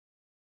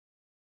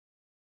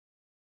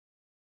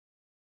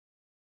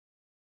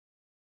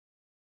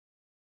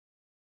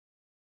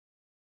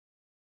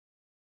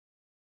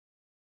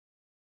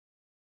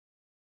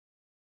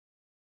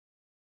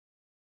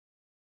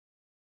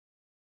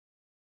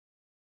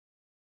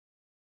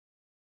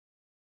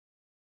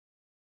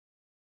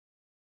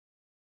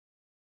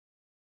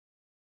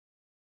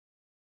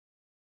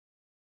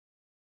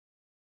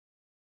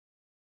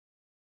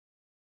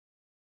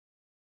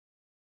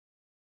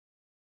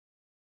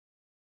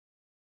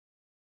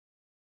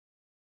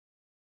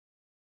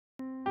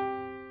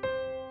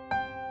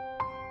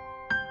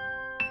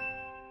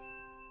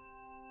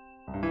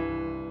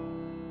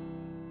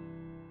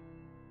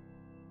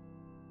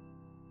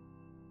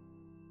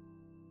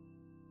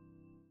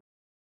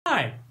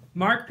Hi,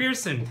 Mark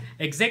Pearson,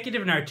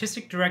 Executive and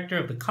Artistic Director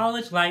of the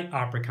College Light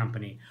Opera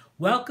Company.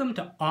 Welcome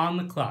to On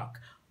the Clock,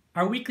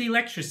 our weekly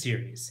lecture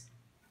series.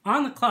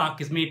 On the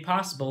Clock is made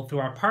possible through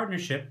our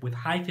partnership with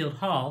Highfield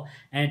Hall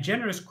and a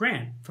generous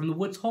grant from the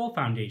Woods Hole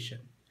Foundation.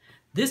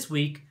 This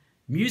week,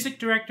 music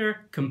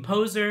director,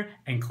 composer,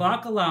 and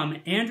CLOC alum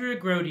Andrea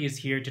Grody is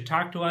here to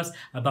talk to us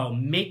about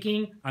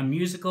making a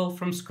musical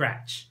from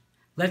scratch.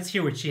 Let's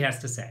hear what she has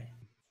to say.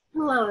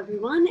 Hello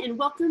everyone, and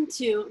welcome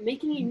to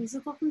Making a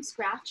Musical from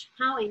Scratch,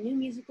 how a new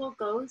musical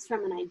goes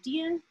from an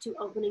idea to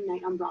opening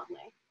night on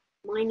Broadway.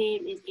 My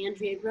name is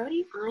Andrea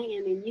Grody. I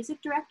am a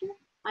music director.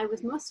 I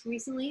was most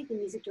recently the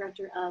music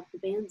director of The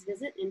Band's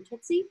Visit and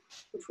Tootsie,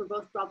 which were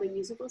both Broadway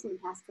musicals in the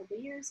past couple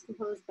of years,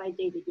 composed by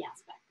David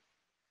Yazbek.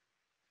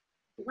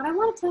 What I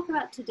want to talk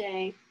about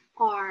today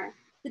are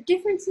the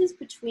differences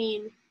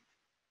between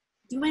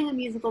doing a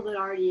musical that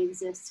already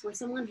exists, where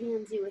someone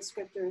hands you a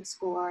script or a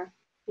score,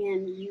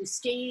 and you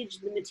stage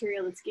the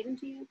material that's given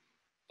to you,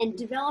 and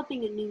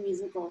developing a new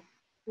musical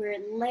where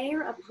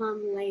layer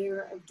upon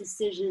layer of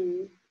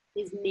decision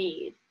is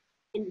made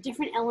and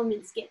different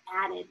elements get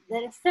added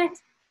that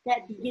affect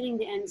that beginning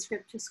to end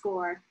script to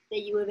score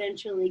that you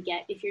eventually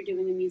get if you're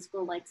doing a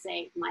musical like,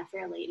 say, My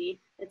Fair Lady,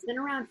 that's been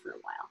around for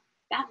a while.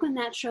 Back when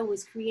that show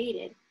was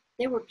created,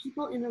 there were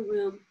people in the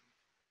room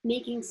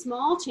making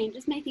small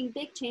changes, making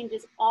big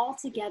changes, all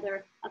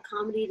together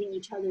accommodating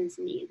each other's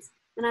needs.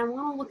 And I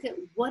want to look at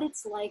what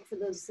it's like for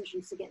those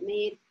decisions to get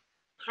made,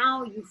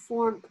 how you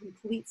form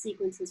complete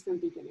sequences from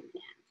beginning to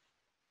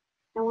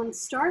end. I want to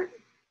start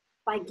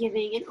by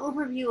giving an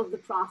overview of the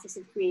process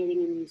of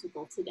creating a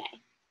musical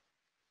today.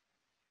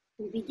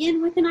 We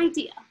begin with an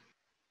idea.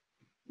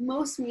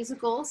 Most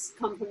musicals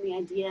come from the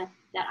idea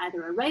that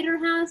either a writer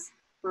has,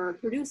 or a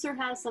producer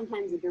has,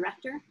 sometimes a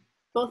director.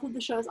 Both of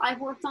the shows I've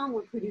worked on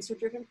were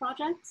producer-driven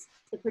projects.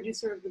 The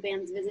producer of The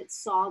Band's Visit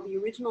saw the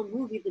original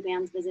movie, The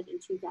Band's Visit, in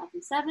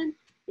 2007,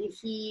 and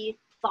he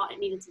thought it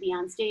needed to be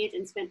on stage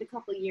and spent a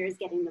couple of years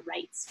getting the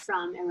rights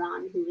from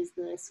Iran, who is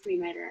the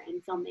screenwriter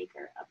and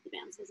filmmaker of The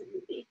Band's Visit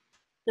movie.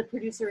 The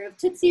producer of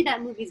Tootsie,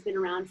 that movie's been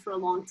around for a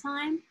long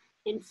time,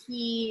 and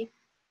he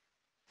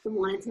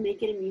wanted to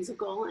make it a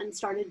musical and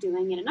started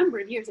doing it a number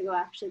of years ago.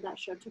 Actually, that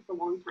show took a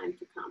long time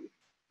to come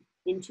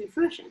into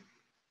fruition.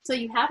 So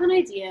you have an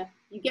idea,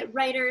 you get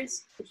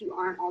writers, if you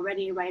aren't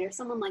already a writer.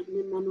 Someone like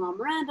Lin-Manuel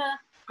Miranda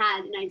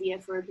had an idea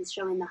for his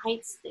show In the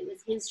Heights. It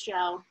was his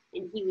show,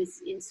 and he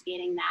was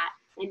instigating that,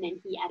 and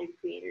then he added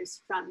creators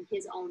from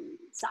his own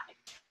side.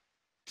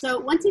 So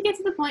once you get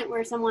to the point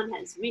where someone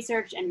has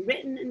researched and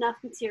written enough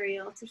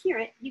material to hear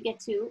it, you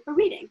get to a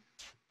reading.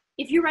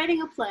 If you're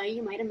writing a play,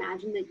 you might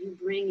imagine that you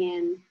bring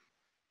in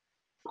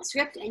a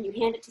script and you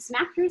hand it to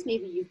some actors.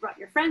 Maybe you've brought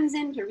your friends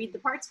in to read the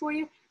parts for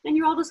you, and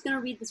you're all just going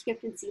to read the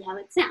script and see how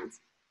it sounds.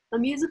 A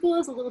musical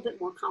is a little bit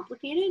more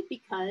complicated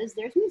because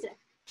there's music.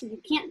 So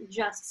you can't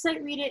just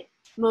sight read it.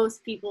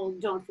 Most people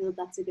don't feel that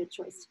that's a good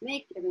choice to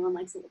make. Everyone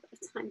likes a little bit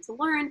of time to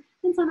learn,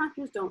 and some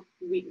actors don't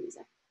read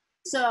music.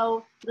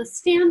 So the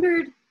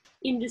standard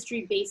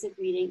industry basic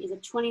reading is a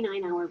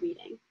 29-hour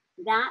reading.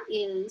 That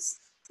is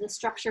the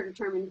structure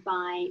determined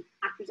by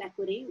Actors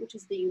Equity, which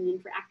is the union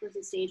for actors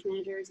and stage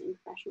managers in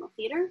professional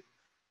theater.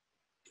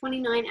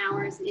 29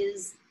 hours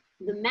is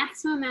the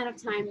maximum amount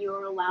of time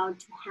you're allowed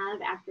to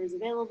have actors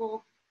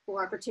available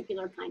for a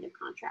particular kind of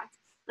contract.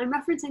 I'm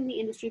referencing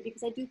the industry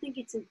because I do think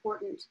it's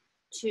important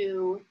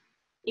to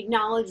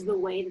acknowledge the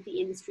way that the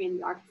industry and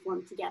the art have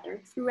formed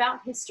together. Throughout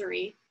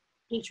history,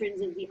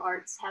 patrons of the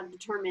arts have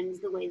determined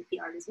the way that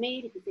the art is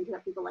made. If you think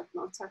about people like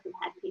Mozart, who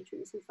had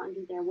patrons who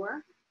funded their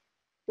work,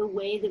 the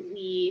way that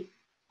we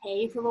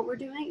pay for what we're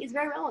doing is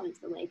very relevant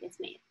to the way it gets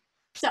made.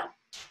 So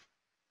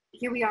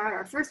here we are at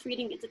our first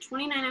reading. It's a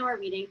 29-hour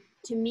reading.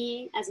 To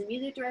me, as a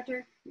music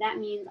director, that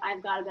means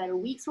I've got about a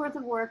week's worth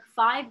of work,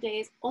 5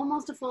 days,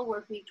 almost a full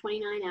work week,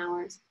 29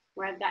 hours,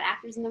 where I've got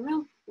actors in the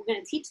room. We're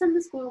going to teach them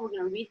the score. We're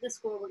going to read the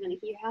score. We're going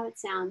to hear how it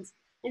sounds.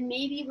 And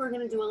maybe we're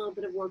going to do a little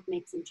bit of work,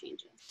 make some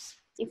changes.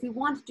 If we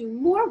want to do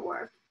more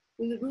work,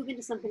 we would move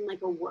into something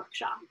like a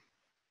workshop.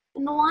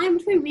 And the line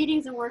between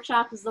readings and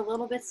workshops is a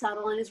little bit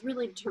subtle and is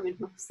really determined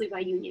mostly by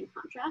union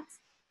contracts.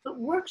 But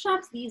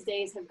workshops these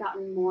days have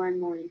gotten more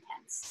and more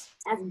intense.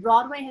 As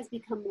Broadway has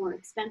become more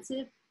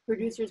expensive,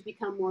 producers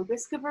become more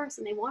risk averse,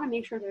 and they want to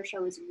make sure their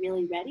show is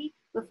really ready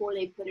before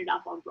they put it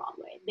up on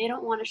Broadway. They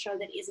don't want a show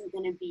that isn't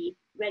going to be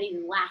ready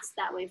to last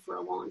that way for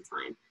a long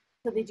time.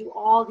 So they do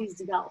all these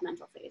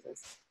developmental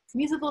phases.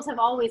 Musicals have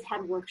always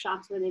had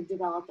workshops where they've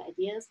developed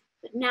ideas,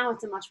 but now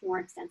it's a much more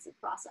extensive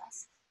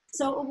process.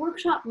 So a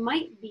workshop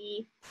might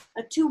be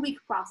a 2-week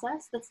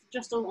process that's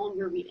just a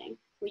longer reading,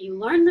 where you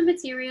learn the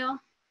material,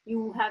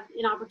 you have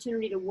an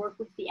opportunity to work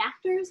with the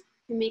actors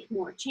to make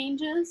more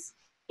changes,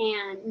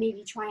 and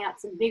maybe try out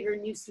some bigger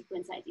new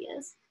sequence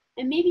ideas.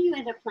 And maybe you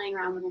end up playing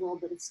around with a little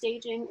bit of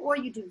staging, or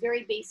you do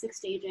very basic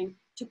staging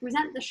to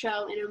present the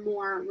show in a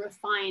more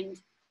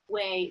refined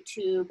way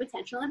to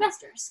potential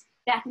investors.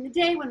 Back in the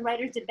day when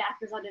writers did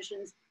backers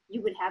auditions,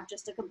 you would have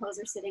just a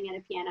composer sitting at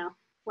a piano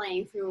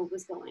playing through what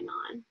was going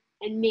on.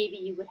 And maybe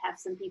you would have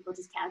some people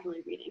just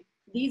casually reading.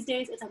 These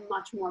days, it's a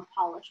much more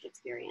polished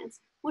experience,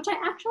 which I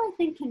actually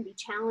think can be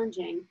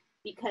challenging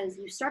because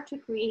you start to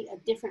create a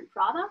different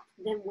product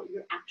than what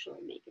you're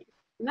actually making.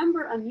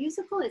 Remember, a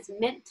musical is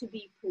meant to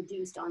be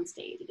produced on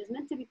stage. It is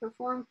meant to be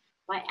performed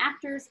by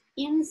actors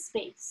in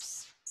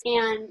space.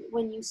 And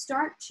when you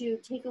start to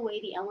take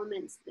away the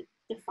elements that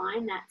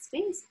define that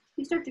space,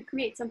 you start to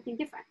create something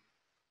different.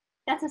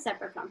 That's a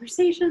separate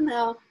conversation,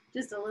 though,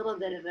 just a little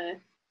bit of a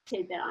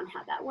tidbit on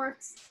how that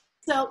works.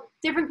 So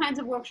different kinds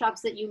of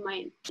workshops that you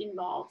might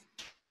involve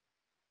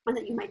and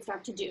that you might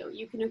start to do.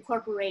 You can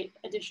incorporate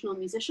additional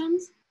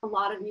musicians. A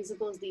lot of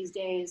musicals these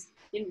days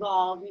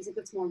involve music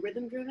that's more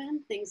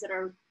rhythm-driven, things that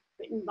are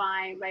written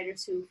by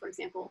writers who, for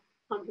example,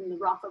 come from the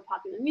rock or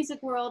popular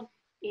music world,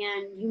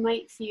 and you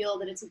might feel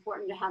that it's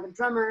important to have a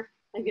drummer,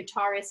 a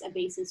guitarist, a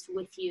bassist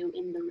with you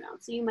in the room.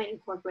 So you might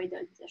incorporate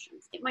those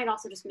musicians. It might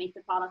also just make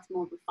the product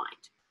more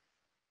refined.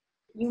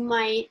 You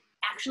might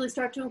actually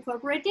start to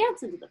incorporate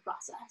dance into the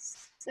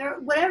process. So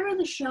whatever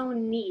the show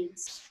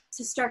needs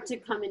to start to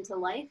come into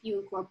life, you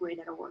incorporate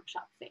at a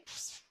workshop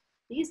phase.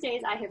 These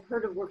days, I have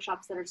heard of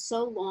workshops that are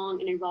so long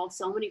and involve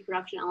so many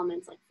production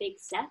elements like fake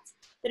sets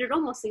that it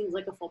almost seems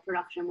like a full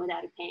production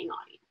without a paying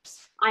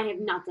audience. I have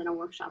not done a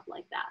workshop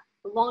like that.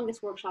 The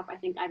longest workshop I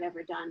think I've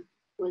ever done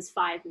was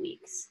 5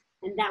 weeks,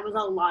 and that was a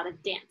lot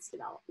of dance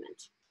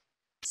development.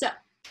 So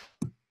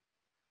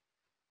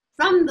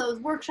from those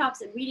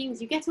workshops and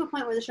readings, you get to a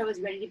point where the show is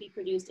ready to be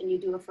produced and you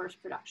do a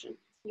first production.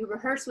 You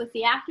rehearse with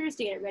the actors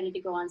to get it ready to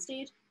go on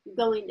stage. You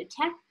go into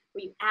tech,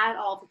 where you add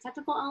all the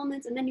technical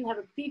elements, and then you have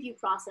a preview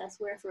process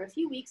where for a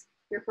few weeks,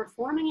 you're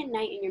performing at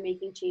night and you're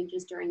making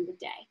changes during the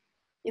day.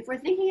 If we're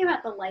thinking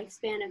about the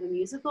lifespan of a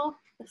musical,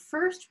 the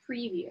first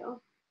preview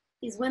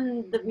is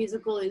when the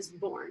musical is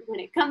born, when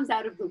it comes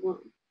out of the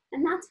womb.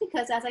 And that's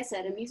because, as I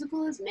said, a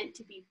musical is meant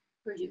to be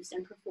produced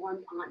and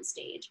performed on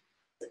stage.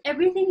 So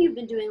everything you've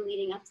been doing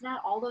leading up to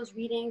that, all those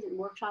readings and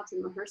workshops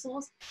and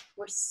rehearsals,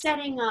 we're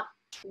setting up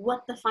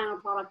what the final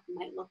product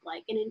might look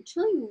like. And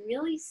until you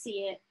really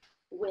see it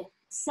with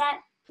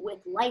set, with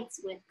lights,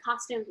 with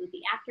costumes, with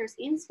the actors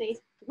in space,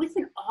 with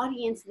an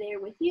audience there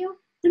with you,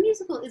 the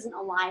musical isn't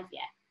alive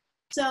yet.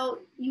 So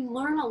you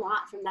learn a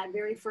lot from that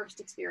very first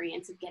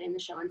experience of getting the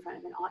show in front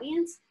of an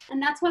audience.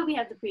 And that's why we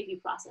have the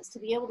preview process, to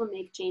be able to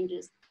make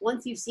changes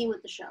once you've seen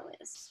what the show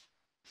is.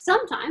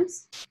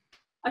 Sometimes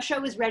a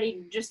show is ready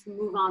to just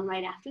move on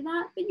right after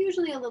that, but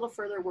usually a little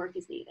further work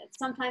is needed.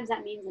 Sometimes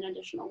that means an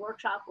additional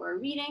workshop or a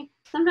reading.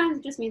 Sometimes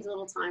it just means a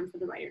little time for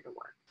the writer to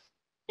work.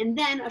 And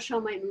then a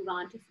show might move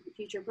on to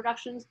future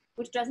productions,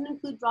 which doesn't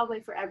include Broadway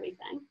for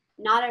everything.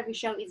 Not every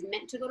show is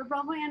meant to go to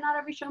Broadway, and not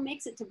every show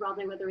makes it to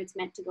Broadway, whether it's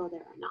meant to go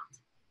there or not.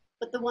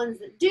 But the ones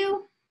that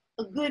do,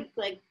 a good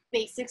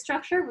basic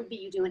structure would be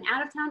you do an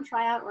out-of-town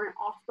tryout or an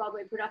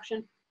off-Broadway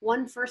production,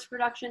 one first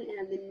production, and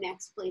then the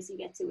next place you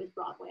get to is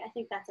Broadway. I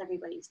think that's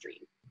everybody's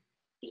dream.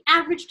 The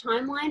average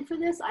timeline for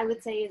this, I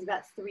would say, is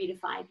about 3 to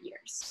 5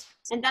 years.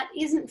 And that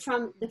isn't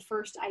from the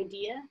first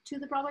idea to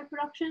the Broadway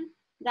production.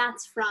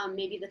 That's from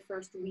maybe the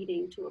first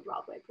reading to a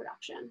Broadway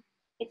production.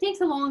 It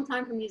takes a long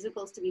time for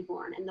musicals to be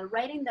born, and the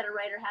writing that a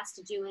writer has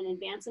to do in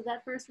advance of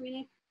that first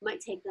reading might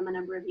take them a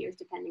number of years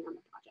depending on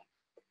the project.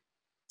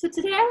 So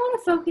today I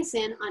want to focus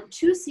in on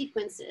 2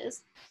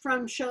 sequences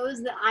from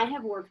shows that I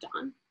have worked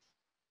on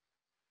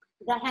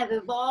that have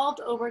evolved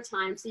over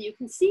time, so you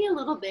can see a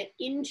little bit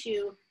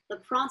into the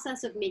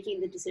process of making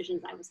the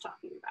decisions I was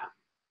talking about.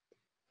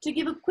 To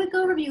give a quick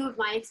overview of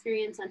my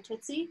experience on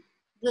Tootsie,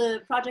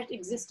 the project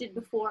existed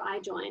before I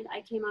joined.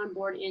 I came on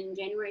board in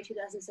January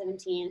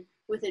 2017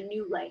 with a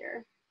new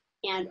writer.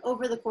 And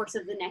over the course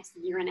of the next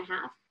year and a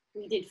half,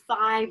 we did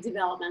 5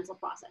 developmental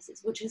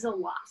processes, which is a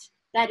lot.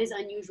 That is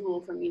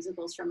unusual for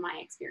musicals from my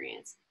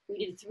experience.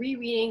 We did 3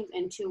 readings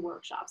and 2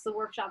 workshops. The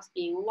workshops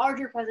being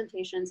larger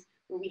presentations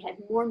where we had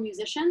more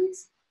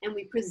musicians and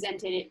we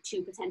presented it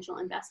to potential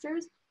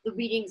investors. The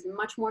readings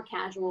much more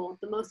casual,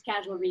 the most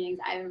casual readings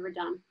I've ever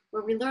done,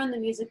 where we learned the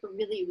music, but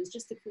really it was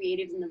just the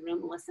creatives in the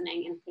room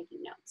listening and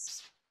taking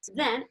notes. So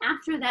then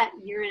after that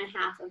year and a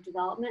half of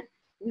development,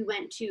 we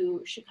went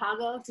to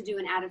Chicago to do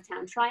an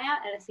out-of-town tryout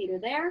at a theater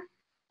there.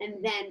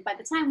 And then by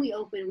the time we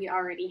opened, we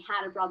already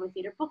had a Broadway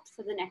theater booked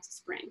for the next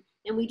spring.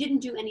 And we didn't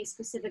do any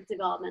specific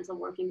developmental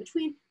work in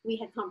between. We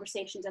had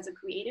conversations as a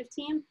creative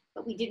team,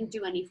 but we didn't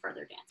do any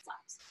further dance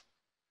labs.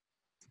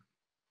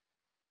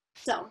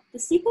 So the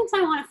sequence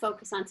I want to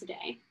focus on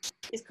today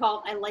is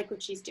called I Like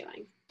What She's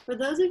Doing. For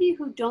those of you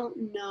who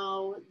don't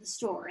know the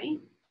story,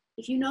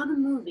 if you know the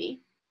movie,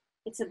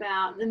 it's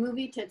about the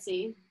movie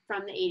Tootsie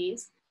from the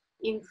 80s,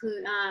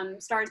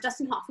 stars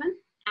Dustin Hoffman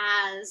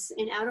as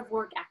an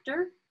out-of-work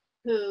actor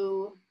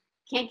who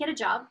can't get a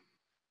job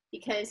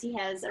because he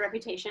has a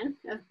reputation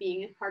of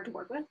being hard to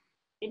work with.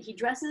 And he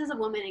dresses as a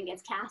woman and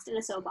gets cast in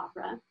a soap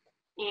opera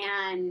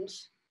and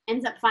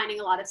ends up finding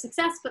a lot of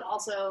success, but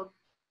also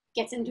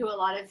gets into a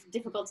lot of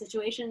difficult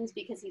situations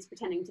because he's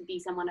pretending to be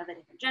someone of a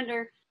different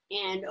gender.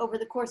 And over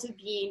the course of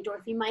being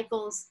Dorothy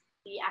Michaels,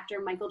 the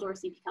actor Michael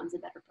Dorsey becomes a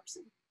better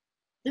person.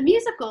 The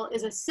musical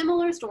is a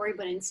similar story,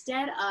 but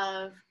instead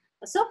of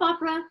a soap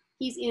opera,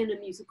 he's in a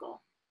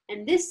musical.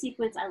 And this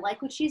sequence, I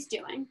Like What She's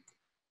Doing,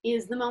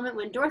 is the moment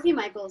when Dorothy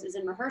Michaels is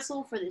in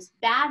rehearsal for this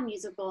bad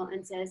musical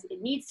and says it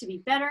needs to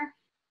be better.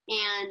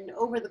 And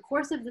over the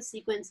course of the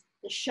sequence,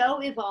 the show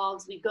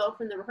evolves. We go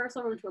from the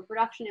rehearsal room to a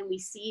production, and we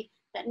see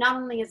that not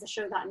only has the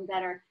show gotten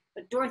better,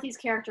 but Dorothy's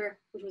character,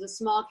 which was a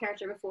small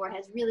character before,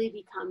 has really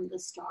become the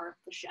star of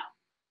the show.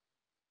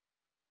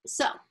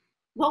 So,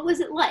 what was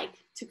it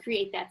like to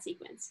create that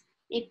sequence?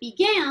 It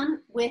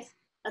began with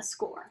a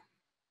score.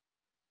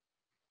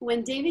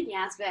 When David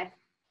Yazbek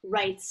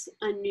writes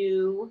a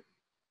new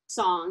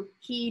song,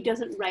 he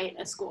doesn't write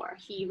a score.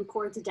 He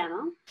records a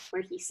demo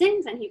where he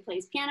sings and he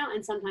plays piano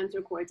and sometimes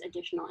records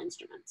additional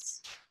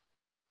instruments.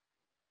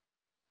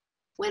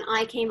 When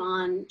I came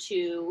on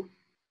to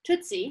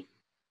Tootsie,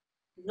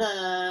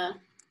 the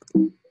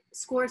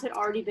scores had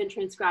already been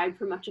transcribed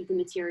for much of the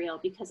material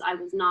because I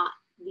was not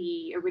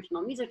the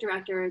original music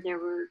director. There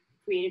were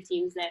creative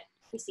teams that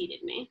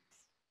preceded me.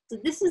 So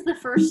this is the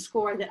first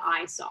score that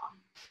I saw.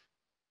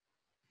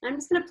 I'm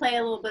just going to play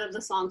a little bit of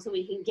the song so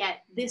we can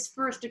get this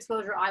first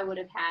exposure I would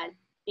have had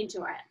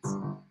into our heads.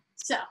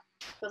 So,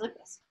 it goes like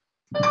this.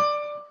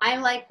 I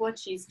like what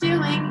she's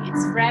doing,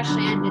 it's fresh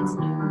and it's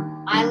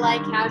new. I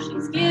like how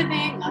she's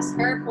giving us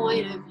her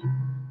point of view.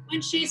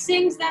 When she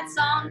sings that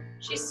song,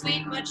 she's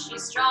sweet but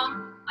she's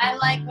strong. I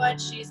like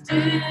what she's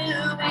doing.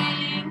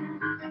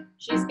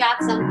 She's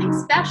got something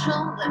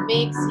special that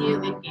makes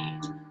you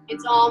engage.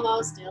 It's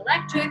almost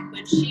electric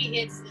when she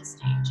hits the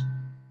stage.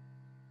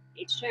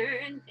 Page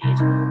turn page,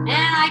 and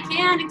I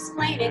can't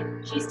explain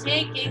it. She's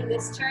taking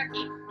this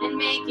turkey and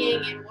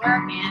making it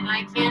work, and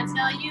I can't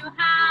tell you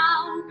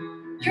how.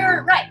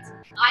 You're right,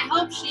 I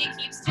hope she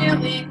keeps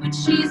doing what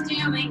she's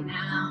doing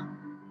now.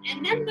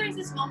 And then there's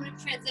this moment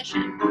of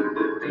transition.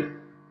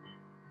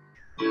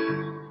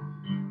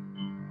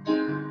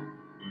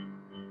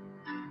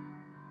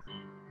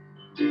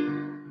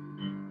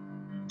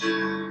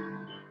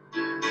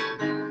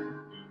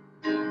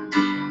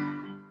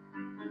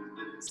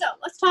 So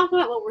let's talk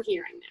about what we're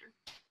hearing there.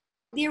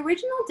 The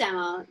original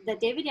demo that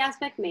David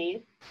Yazbek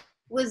made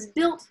was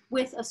built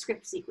with a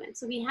script sequence.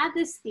 So we had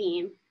this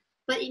theme,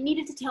 but it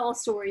needed to tell a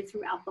story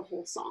throughout the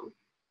whole song.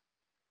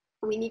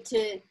 We need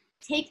to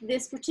take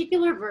this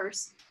particular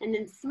verse and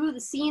then through the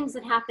scenes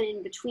that happen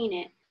in between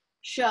it,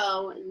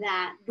 show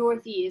that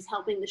Dorothy is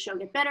helping the show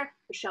get better,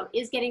 the show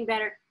is getting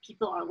better,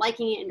 people are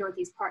liking it, and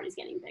Dorothy's part is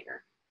getting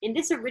bigger. In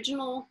this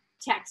original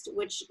text,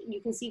 which you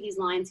can see these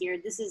lines here,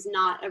 this is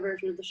not a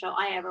version of the show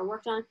I ever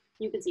worked on.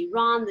 You can see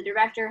Ron, the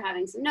director,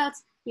 having some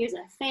notes. Here's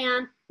a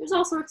fan. There's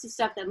all sorts of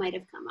stuff that might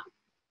have come up.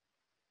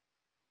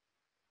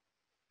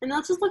 And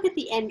let's just look at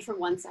the end for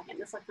 1 second.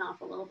 This will come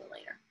up a little bit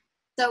later.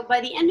 So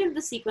by the end of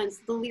the sequence,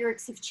 the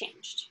lyrics have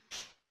changed.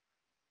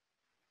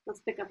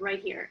 Let's pick up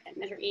right here at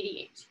measure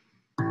 88.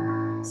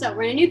 So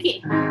we're in a new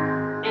key,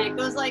 and it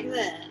goes like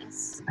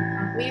this.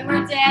 We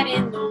were dead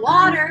in the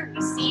water,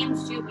 we seemed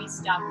to be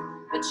stuck,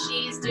 but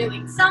she's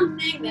doing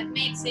something that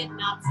makes it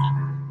not suck.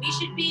 We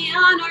should be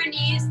on our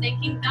knees,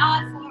 thanking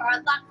God for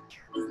our luck,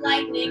 because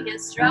lightning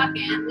has struck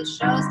and the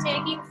show's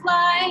taking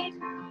flight.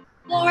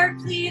 Lord,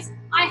 please,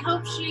 I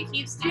hope she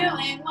keeps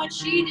doing what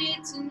she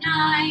did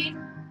tonight,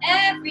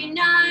 every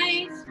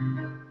night.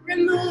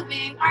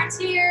 Removing our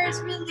tears,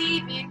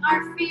 relieving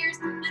our fears,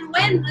 and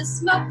when the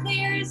smoke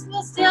clears,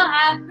 we'll still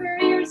have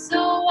careers,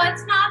 so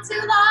what's not to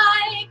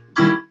like?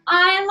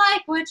 I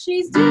like what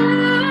she's doing.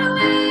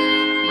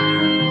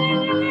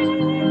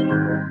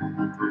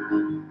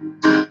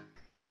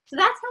 So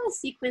that's how the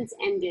sequence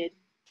ended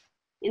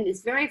in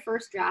this very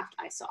first draft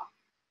I saw.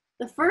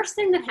 The first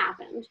thing that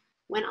happened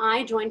when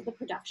I joined the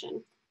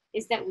production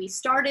is that we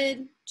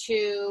started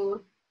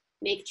to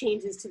make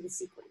changes to the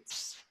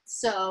sequence.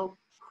 So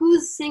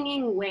who's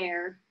singing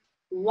where,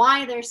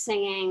 why they're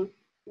singing,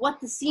 what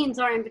the scenes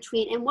are in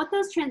between, and what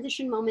those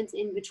transition moments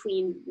in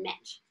between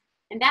meant.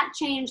 And that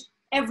changed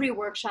every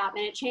workshop,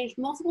 and it changed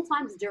multiple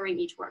times during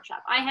each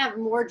workshop. I have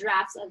more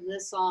drafts of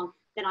this song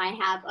than I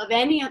have of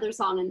any other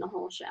song in the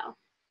whole show.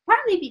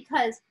 Partly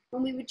because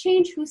when we would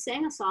change who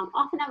sang a song,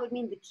 often that would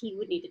mean the key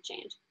would need to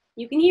change.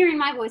 You can hear in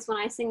my voice when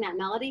I sing that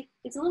melody,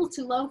 it's a little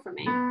too low for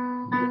me.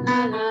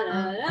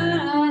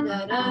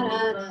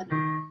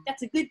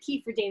 That's a good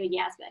key for David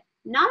Yazbek.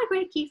 Not a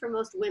great key for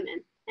most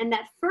women. And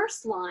that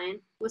first line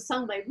was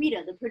sung by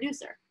Rita, the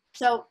producer.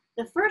 So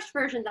the first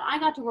version that I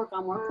got to work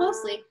on more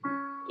closely,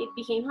 it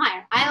became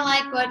higher. I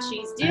like what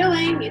she's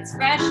doing, it's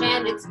fresh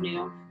and it's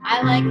new.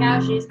 I like how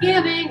she's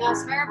giving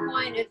us her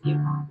point of view,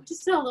 which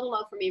is still a little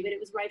low for me, but it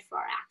was right for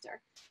our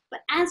actor.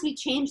 But as we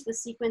changed the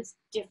sequence,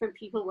 different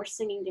people were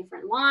singing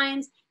different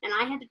lines, and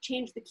I had to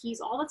change the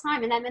keys all the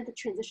time, and that meant the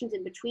transitions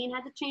in between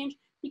had to change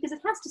because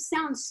it has to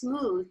sound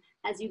smooth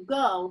as you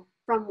go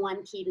from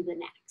one key to the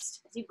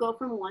next, as you go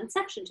from one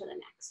section to the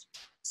next.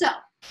 So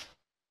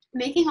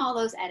making all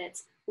those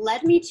edits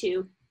led me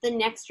to the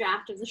next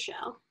draft of the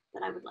show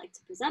that I would like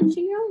to present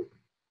to you,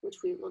 which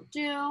we will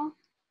do.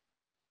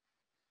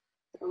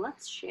 So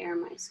let's share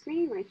my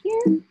screen right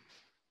here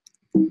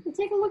and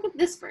take a look at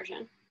this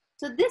version.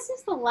 So this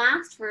is the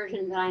last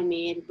version that I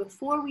made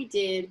before we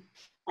did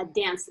a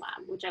dance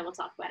lab, which I will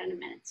talk about in a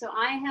minute. So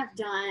I have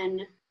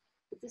done,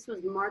 this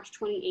was March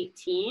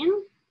 2018.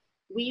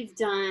 We've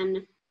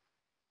done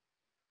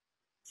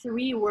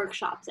 3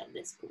 workshops at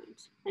this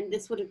point, and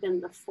this would have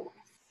been the 4th.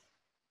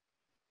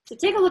 So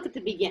take a look at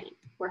the beginning.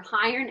 We're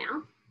higher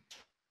now,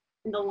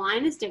 and the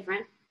line is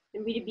different,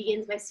 and Rita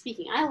begins by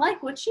speaking. I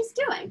like what she's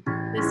doing.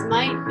 This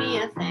might be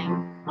a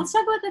thing. Let's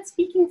talk about that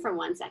speaking for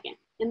 1 second.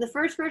 In the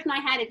first version I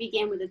had, it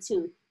began with a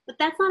tune, but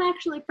that's not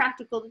actually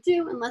practical to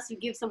do unless you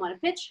give someone a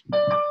pitch.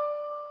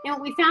 And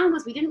what we found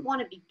was we didn't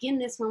want to begin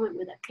this moment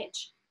with a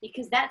pitch,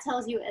 because that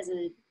tells you as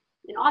an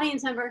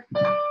audience member,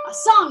 a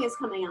song is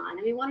coming on,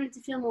 and we wanted it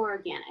to feel more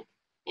organic.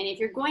 And if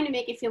you're going to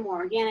make it feel more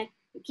organic,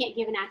 you can't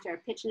give an actor a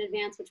pitch in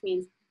advance, which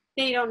means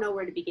they don't know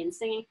where to begin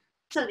singing.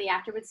 So the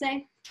actor would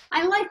say,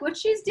 I like what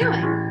she's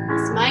doing.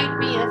 This might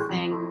be a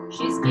thing.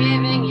 She's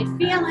giving it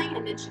feeling,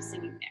 and then she's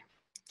singing there.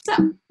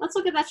 So let's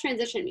look at that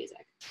transition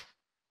music.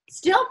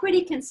 Still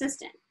pretty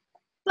consistent,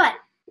 but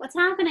what's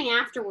happening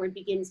afterward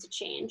begins to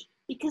change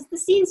because the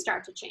scenes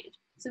start to change.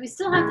 So we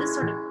still have this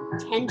sort of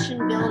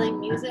tension building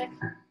music.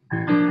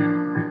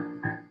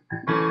 And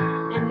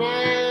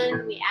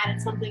then we added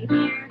something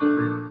here,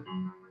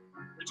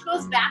 which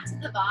goes back to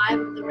the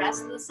vibe of the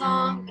rest of the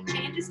song, but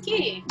changes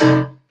key.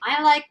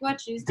 I like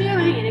what she's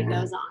doing, and it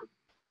goes on.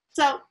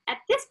 So at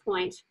this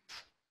point,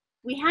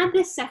 we have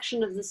this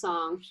section of the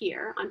song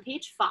here on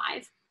page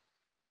 5,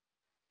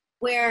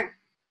 where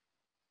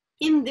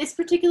in this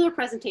particular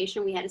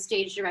presentation, we had a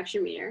stage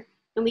direction reader,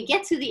 and we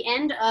get to the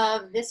end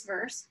of this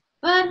verse,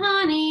 but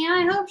honey,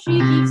 I hope she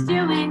keeps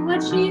doing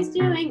what she's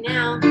doing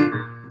now.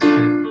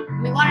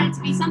 We wanted it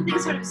to be something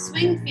sort of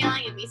swing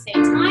feeling, and we say,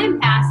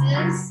 time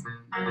passes.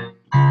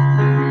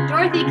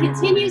 Dorothy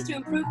continues to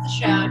improve the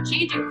show,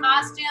 changing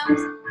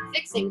costumes,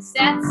 fixing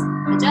sets,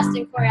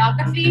 adjusting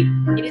choreography.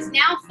 It is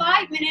now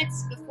 5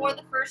 minutes before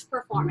the first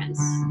performance.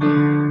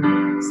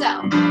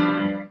 So,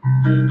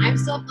 I'm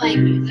still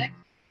playing music,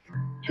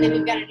 and then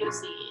we've got a new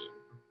scene.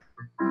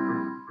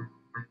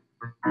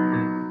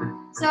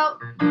 So,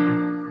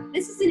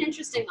 this is an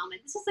interesting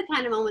moment. This is the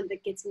kind of moment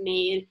that gets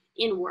made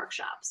in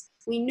workshops.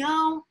 We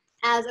know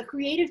as a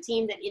creative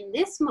team that in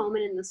this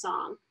moment in the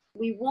song,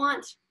 we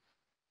want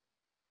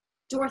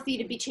Dorothy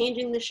to be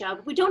changing the show,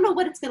 but we don't know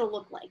what it's going to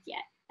look like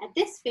yet. At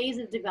this phase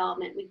of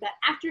development, we've got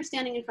actors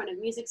standing in front of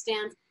music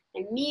stands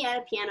and me at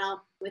a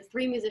piano with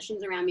 3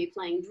 musicians around me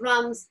playing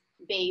drums,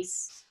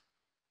 bass,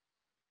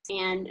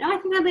 and I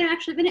think that may have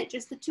actually been it,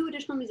 just the 2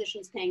 additional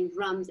musicians playing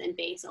drums and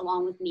bass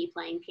along with me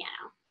playing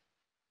piano.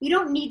 We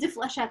don't need to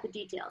flesh out the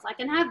details. I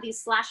can have these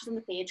slashes on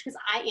the page because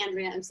I,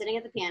 Andrea, am sitting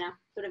at the piano,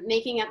 sort of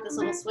making up this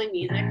little swing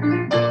music.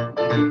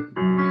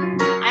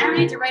 I don't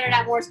need to write it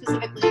out more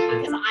specifically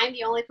because I'm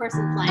the only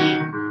person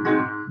playing.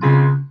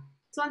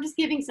 So I'm just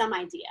giving some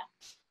idea.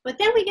 But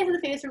then we get to the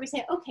phase where we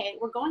say, okay,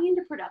 we're going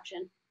into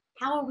production.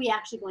 How are we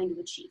actually going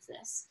to achieve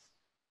this?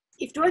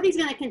 If Dorothy's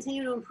going to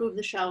continue to improve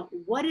the show,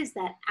 what is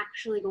that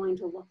actually going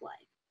to look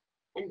like?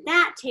 And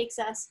that takes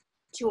us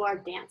to our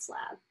dance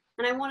lab.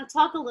 And I want to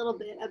talk a little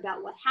bit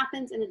about what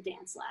happens in a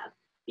dance lab,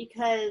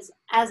 because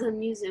as a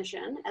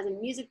musician, as a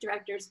music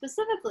director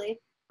specifically,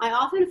 I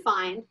often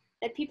find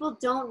that people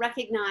don't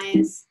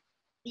recognize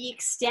the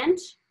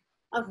extent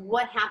of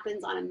what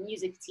happens on a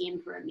music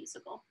team for a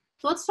musical.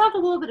 So let's talk a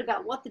little bit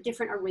about what the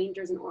different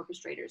arrangers and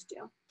orchestrators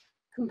do.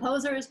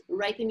 Composers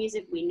write the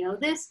music, we know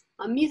this.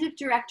 A music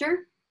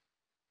director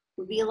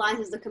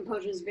realizes the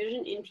composer's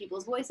vision in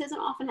people's voices and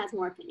often has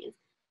more opinions.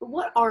 But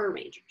what are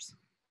arrangers?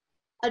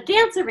 A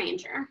dance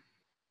arranger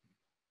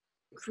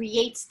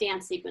creates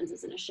dance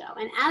sequences in a show.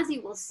 And as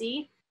you will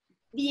see,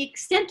 the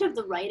extent of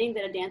the writing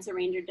that a dance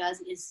arranger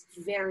does is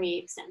very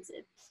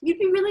extensive. You'd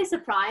be really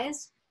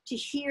surprised to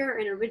hear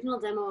an original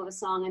demo of a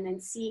song and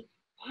then see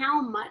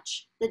how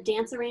much the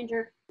dance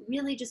arranger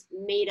really just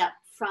made up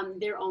from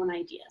their own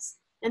ideas.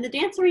 And the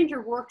dance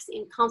arranger works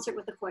in concert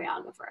with the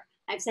choreographer.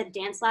 I've said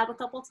dance lab a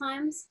couple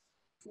times.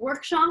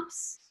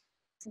 Workshops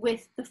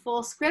with the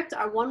full script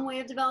are one way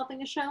of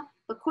developing a show,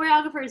 but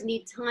choreographers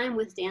need time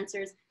with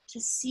dancers to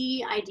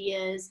see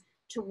ideas,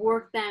 to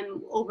work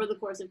them over the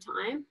course of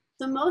time.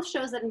 So most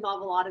shows that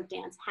involve a lot of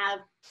dance have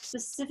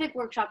specific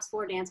workshops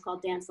for dance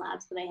called dance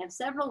labs, but they have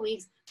several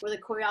weeks where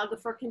the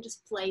choreographer can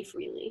just play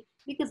freely,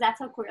 because that's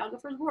how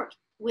choreographers work,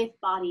 with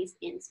bodies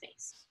in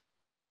space.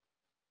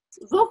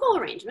 Vocal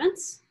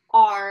arrangements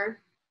are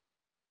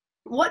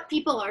what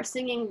people are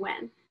singing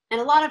when.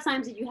 And a lot of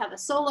times if you have a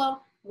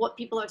solo, what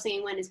people are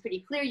singing when is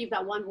pretty clear. You've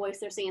got one voice,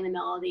 they're singing the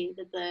melody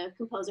that the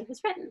composer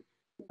has written.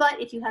 But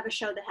if you have a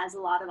show that has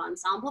a lot of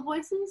ensemble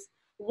voices,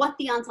 what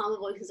the ensemble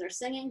voices are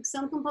singing,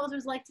 some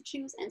composers like to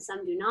choose and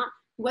some do not.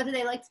 Whether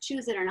they like to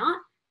choose it or not,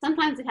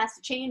 sometimes it has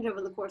to change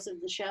over the course of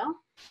the show.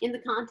 In the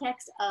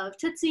context of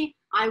Tootsie,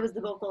 I was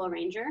the vocal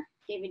arranger.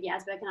 David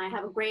Yazbek and I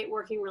have a great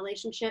working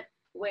relationship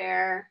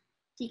where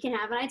he can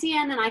have an idea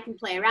and then I can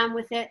play around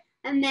with it,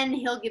 and then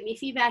he'll give me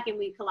feedback and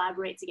we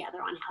collaborate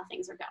together on how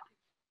things are going.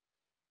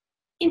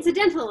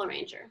 Incidental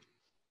arranger.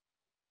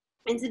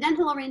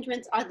 Incidental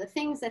arrangements are the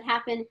things that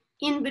happen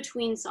in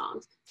between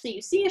songs. So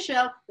you see a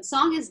show, the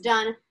song is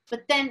done,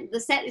 but then the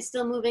set is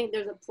still moving,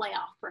 there's a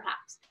playoff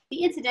perhaps.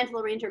 The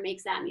incidental arranger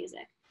makes that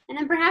music. And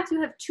then perhaps you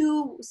have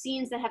two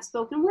scenes that have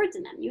spoken words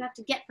in them. You have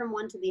to get from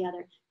one to the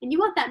other, and you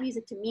want that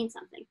music to mean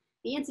something.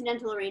 The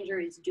incidental arranger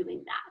is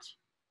doing that.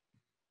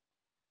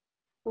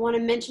 I want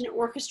to mention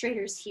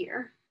orchestrators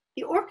here.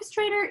 The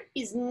orchestrator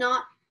is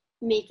not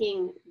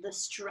making the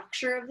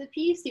structure of the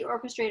piece. The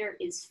orchestrator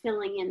is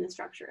filling in the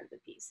structure of the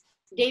piece.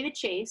 David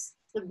Chase,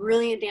 the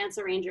brilliant dance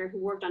arranger who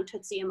worked on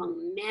Tootsie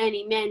among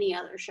many, many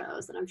other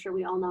shows that I'm sure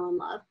we all know and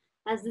love,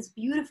 has this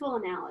beautiful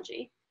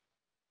analogy.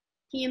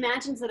 He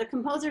imagines that a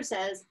composer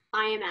says,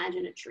 I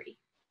imagine a tree.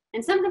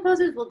 And some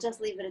composers will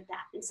just leave it at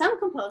that. And some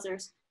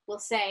composers will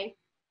say,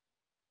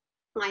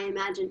 I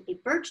imagine a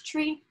birch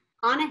tree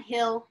on a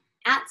hill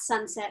at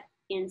sunset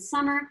in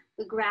summer.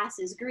 The grass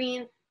is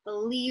green, the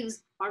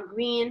leaves are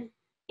green,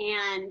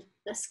 and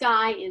the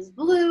sky is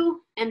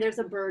blue, and there's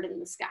a bird in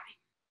the sky.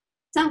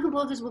 Some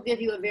composers will give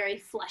you a very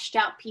fleshed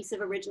out piece of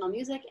original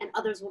music, and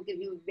others will give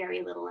you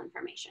very little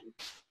information.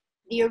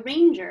 The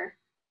arranger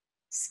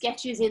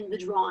sketches in the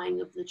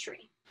drawing of the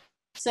tree.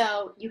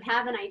 So you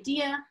have an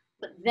idea,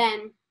 but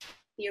then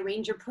the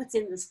arranger puts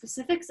in the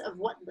specifics of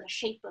what the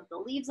shape of the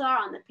leaves are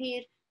on the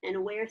page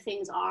and where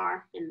things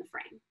are in the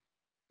frame.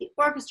 The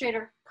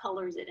orchestrator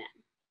colors it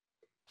in.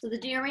 So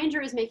the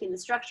arranger is making the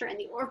structure and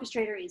the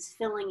orchestrator is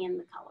filling in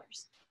the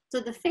colors. So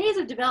the phase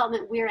of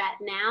development we're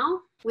at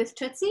now with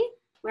Tootsie,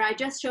 where I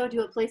just showed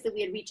you a place that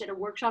we had reached at a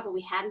workshop but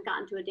we hadn't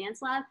gotten to a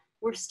dance lab,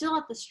 we're still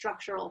at the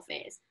structural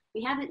phase.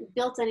 We haven't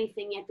built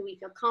anything yet that we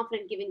feel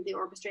confident giving the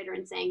orchestrator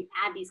and saying,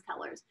 add these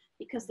colors,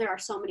 because there are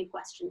so many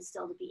questions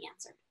still to be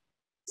answered.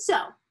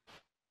 So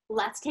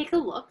let's take a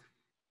look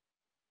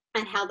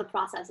at how the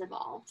process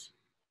evolved.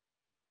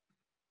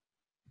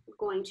 We're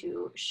going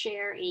to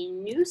share a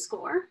new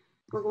score.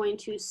 We're going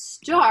to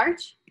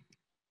start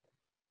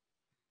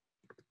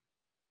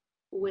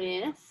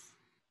with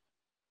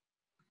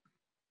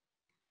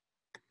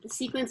the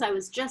sequence I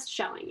was just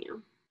showing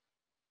you.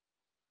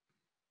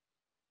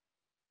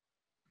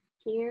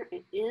 Here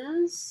it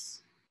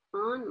is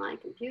on my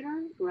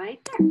computer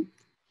right there.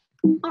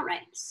 All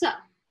right, so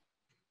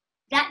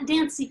that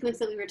dance sequence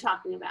that we were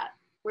talking about,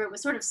 where it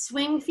was sort of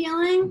swing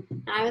feeling,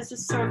 and I was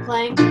just sort of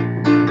playing.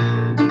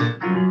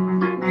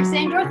 We were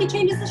saying Dorothy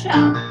changes the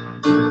show.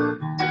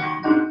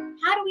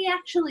 How do we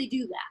actually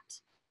do that?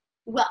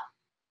 Well,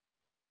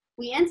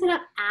 we ended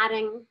up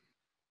adding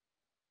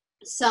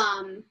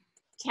some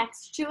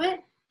text to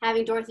it,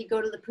 having Dorothy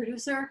go to the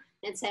producer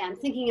and say, I'm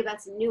thinking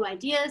about some new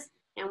ideas,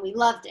 and we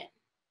loved it.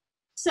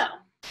 So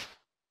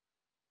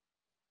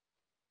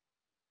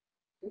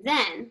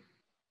then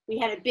we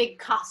had a big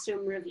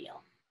costume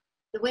reveal.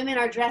 The women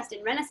are dressed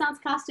in Renaissance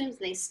costumes,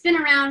 they spin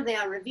around, they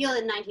are revealed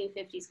in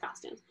 1950s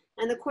costumes.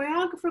 And the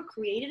choreographer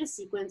created a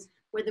sequence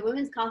where the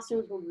women's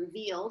costumes were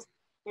revealed,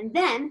 and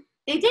then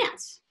they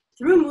danced.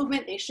 Through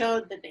movement, they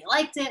showed that they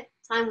liked it,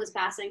 time was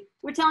passing.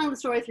 We're telling the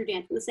story through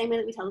dance in the same way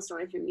that we tell the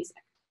story through music.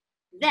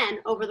 Then,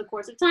 over the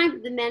course of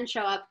time, the men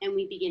show up and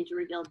we begin to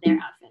reveal their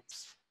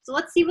outfits. So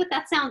let's see what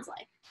that sounds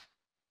like.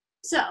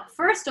 So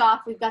first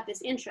off, we've got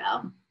this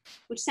intro,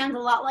 which sounds a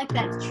lot like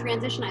that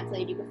transition I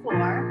played you before.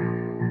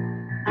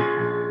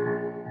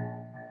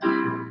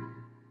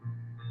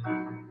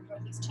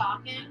 Dorothy's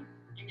talking,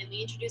 and then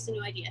we introduce a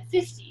new idea.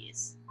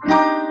 50s.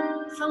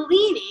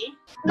 Fellini.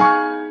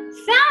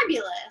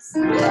 Fabulous.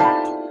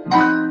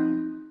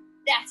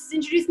 That's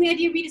introducing the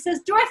idea. Rita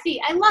says, Dorothy,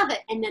 I love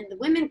it. And then the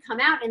women come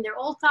out in their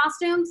old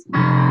costumes.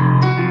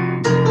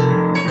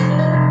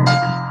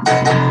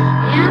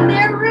 And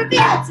they're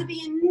revealed to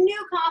be in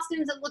new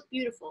costumes that look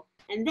beautiful.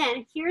 And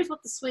then here's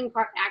what the swing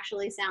part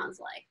actually sounds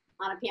like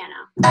on a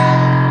piano.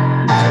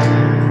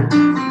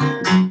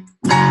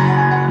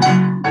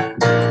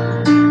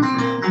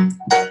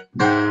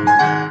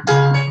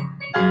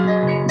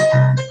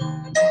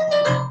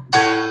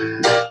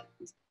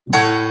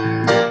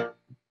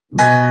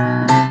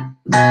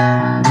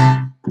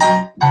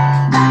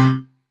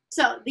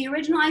 So the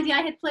original idea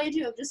I had played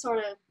you of just sort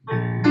of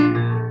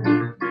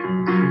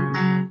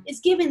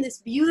is given this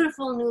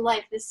beautiful new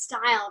life, this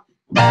style.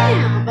 This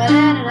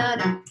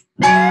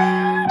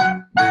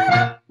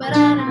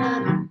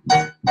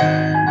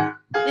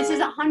is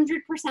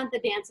 100% the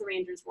dance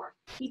arranger's work.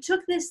 He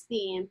took this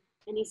theme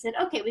and he said,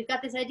 okay, we've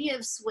got this idea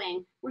of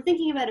swing. We're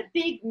thinking about a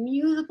big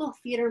musical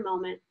theater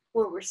moment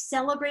where we're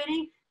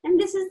celebrating, and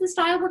this is the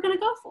style we're going to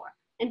go for.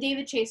 And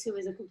David Chase, who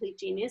is a complete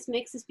genius,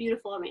 makes this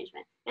beautiful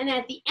arrangement. And then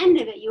at the end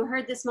of it, you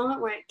heard this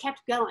moment where it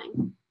kept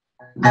going.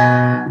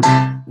 I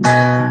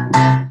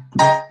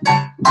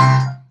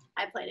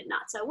played it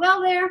not so well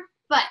there,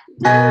 but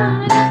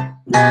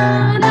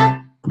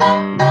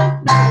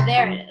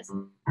there it is.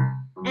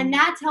 And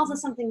that tells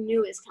us something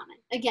new is coming.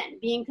 Again,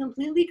 being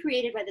completely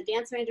created by the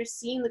dance arranger,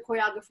 seeing the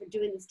choreographer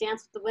doing this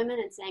dance with the women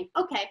and saying,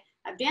 okay,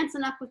 I've danced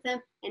enough with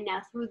them, and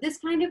now through this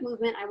kind of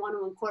movement, I want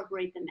to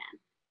incorporate the men.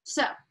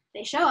 So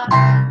they show up,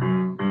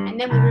 and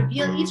then we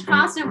reveal each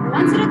costume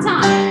once at a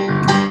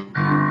time.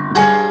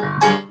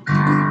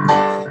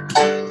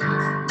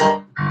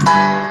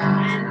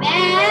 And then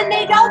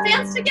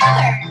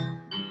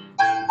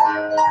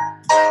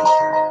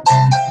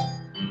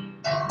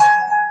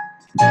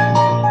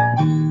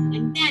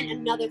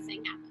another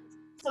thing happens.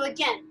 So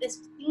again, this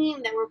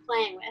theme that we're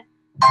playing with,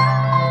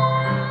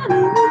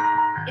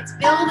 it's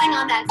building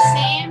on that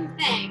same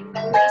thing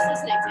that we were just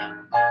listening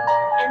to.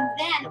 And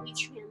then we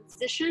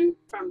transition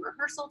from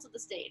rehearsal to the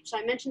stage. So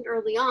I mentioned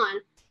early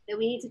on that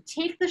we need to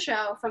take the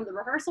show from the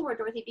rehearsal where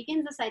Dorothy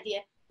begins this idea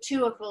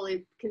to a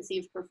fully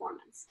conceived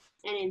performance.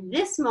 And in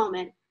this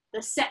moment,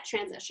 the set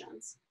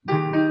transitions.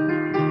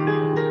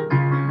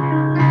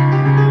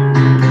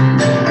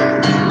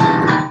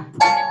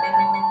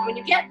 When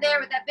you get there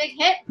with that big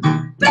hit,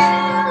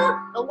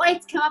 the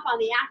lights come up on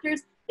the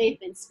actors. They've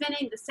been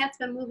spinning, the set's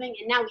been moving,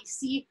 and now we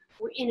see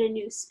we're in a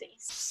new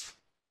space.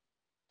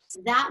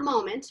 That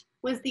moment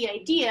was the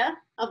idea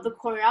of the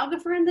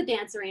choreographer and the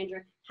dance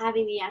arranger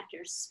having the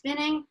actors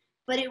spinning,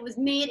 but it was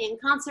made in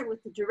concert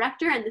with the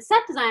director and the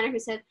set designer who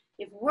said,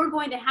 if we're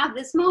going to have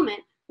this moment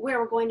where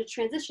we're going to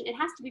transition, it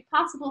has to be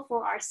possible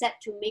for our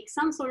set to make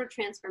some sort of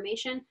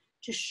transformation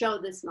to show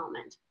this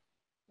moment.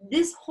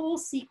 This whole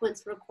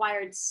sequence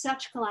required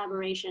such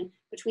collaboration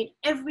between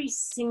every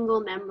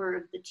single member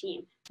of the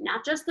team,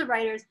 not just the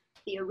writers,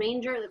 the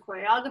arranger, the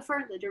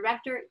choreographer, the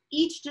director,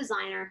 each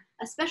designer,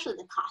 especially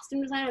the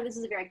costume designer. This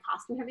is a very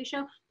costume-heavy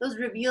show. Those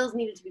reveals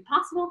needed to be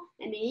possible,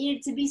 and they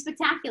needed to be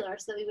spectacular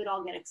so that we would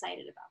all get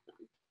excited about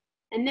them.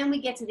 And then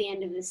we get to the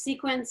end of this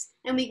sequence,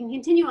 and we can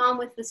continue on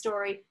with the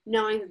story,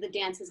 knowing that the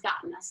dance has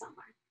gotten us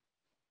somewhere.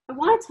 I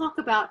want to talk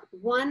about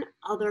one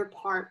other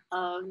part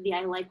of the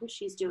I Like What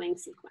She's Doing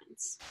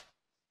sequence.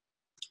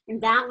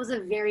 And that was a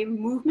very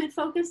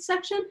movement-focused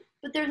section,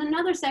 but there's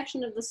another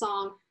section of the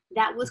song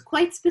that was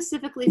quite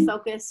specifically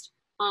focused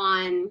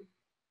on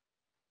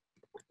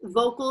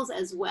vocals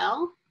as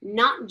well,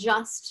 not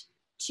just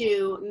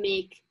to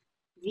make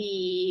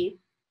the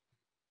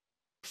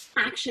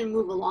action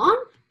move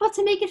along, but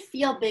to make it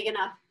feel big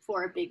enough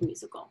for a big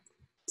musical.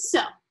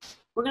 So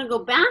we're going to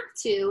go back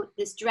to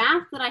this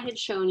draft that I had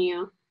shown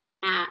you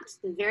at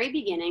the very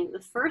beginning,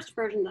 the first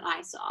version that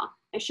I saw.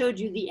 I showed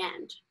you the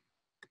end.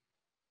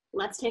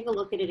 Let's take a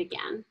look at it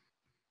again.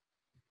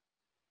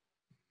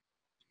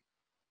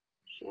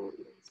 Share my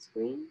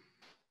screen.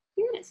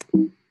 Here it is.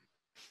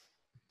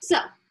 So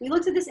we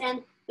looked at this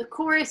end. The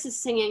chorus is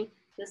singing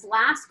this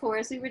last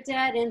chorus. We were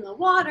dead in the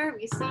water.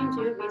 We seem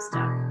to be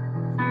stuck.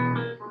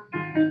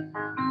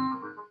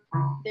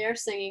 They're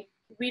singing.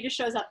 Rita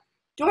shows up.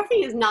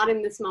 Dorothy is not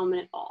in this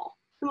moment at all.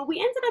 And what we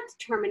ended up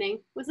determining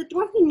was that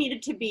Dorothy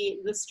needed to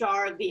be the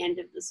star of the end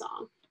of the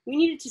song. We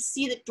needed to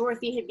see that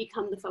Dorothy had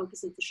become the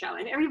focus of the show.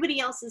 And if everybody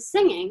else is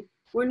singing,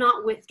 we're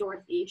not with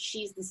Dorothy.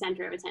 She's the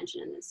center of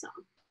attention in this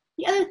song.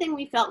 The other thing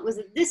we felt was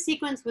that this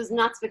sequence was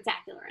not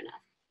spectacular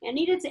enough. It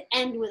needed to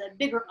end with a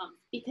bigger oomph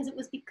because it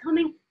was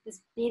becoming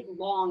this big,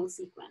 long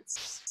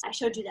sequence. I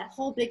showed you that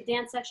whole big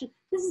dance section.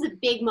 This is a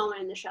big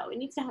moment in the show. It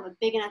needs to have a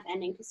big enough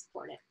ending to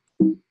support it.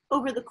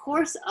 Over the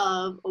course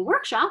of a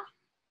workshop,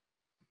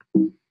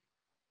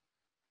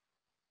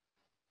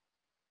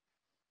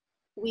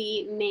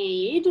 we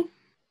made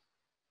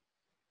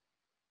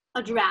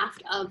a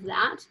draft of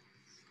that.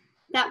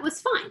 That was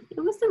fine.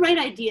 It was the right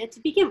idea to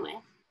begin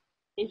with.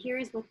 And here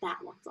is what that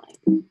looked like.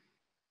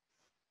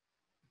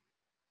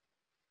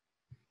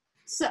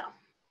 So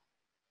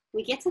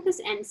we get to this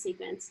end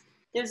sequence.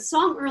 There's a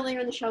song earlier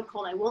in the show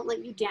called I Won't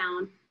Let You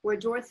Down, where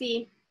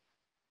Dorothy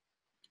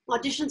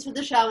auditions for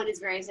the show and is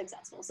very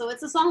successful. So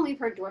it's a song we've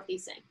heard Dorothy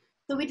sing.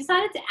 So we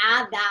decided to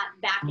add that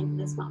back into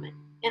this moment.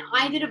 And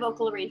I did a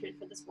vocal arrangement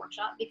for this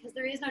workshop because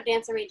there is no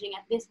dance arranging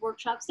at this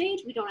workshop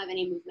stage. We don't have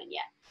any movement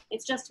yet.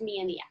 It's just me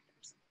and the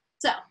actors.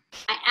 So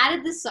I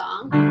added this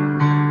song.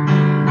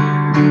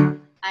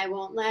 I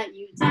won't let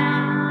you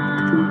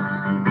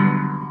down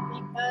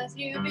because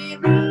you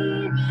believe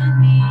in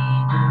me,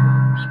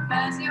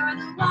 because you're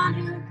the one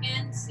who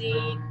can see.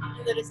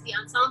 You notice the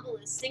ensemble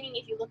is singing.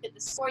 If you look at the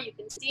score, you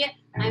can see it.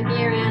 I'm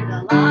here and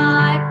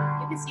alive.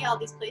 You can see all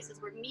these places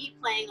where me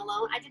playing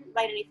alone. I didn't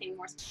write anything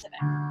more specific.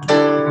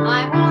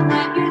 I won't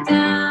let you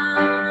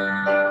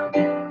down,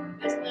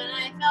 because when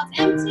I felt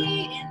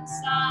empty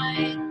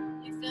inside,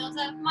 you filled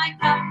up my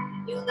cup,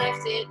 you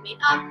lifted me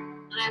up,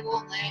 and I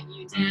won't let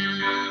you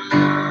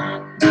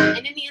down.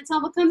 And then the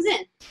ensemble comes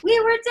in. We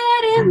were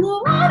dead in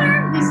the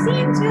water, we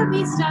seem to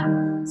be stuck.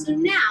 So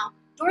now,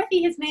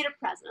 Dorothy has made a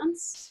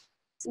presence,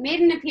 made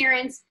an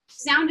appearance,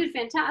 sounded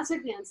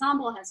fantastic, the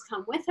ensemble has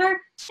come with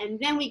her, and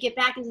then we get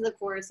back into the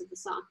chorus of the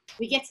song.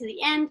 We get to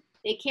the end,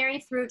 they carry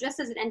through just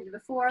as it ended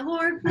before.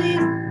 Lord,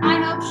 please, I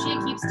hope she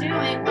keeps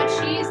doing what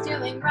she's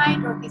doing right.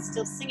 Dorothy's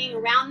still singing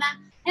around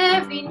them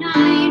every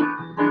night,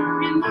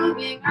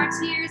 removing our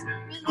tears,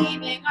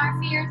 relieving our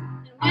fears,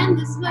 and when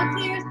the smoke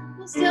clears,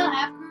 we'll still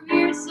have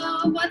careers,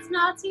 so what's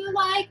not to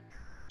like?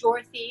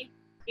 Dorothy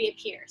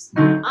reappears.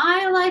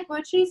 I like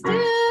what she's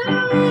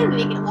doing.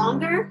 Make it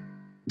longer.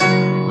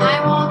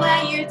 I won't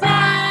let you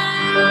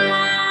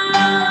down.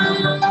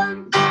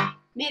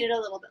 Made it a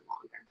little bit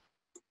longer.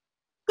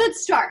 Good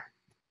start.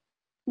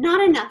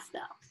 Not enough though.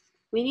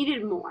 We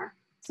needed more.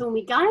 So when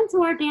we got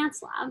into our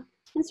dance lab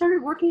and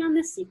started working on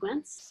this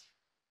sequence,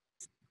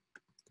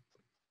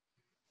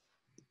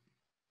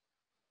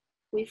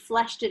 we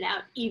fleshed it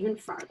out even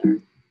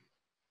farther.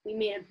 we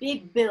made a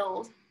big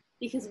build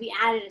because we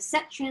added a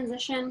set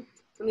transition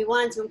and we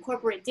wanted to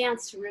incorporate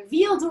dance to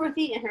reveal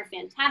Dorothy in her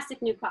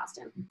fantastic new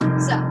costume.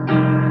 So,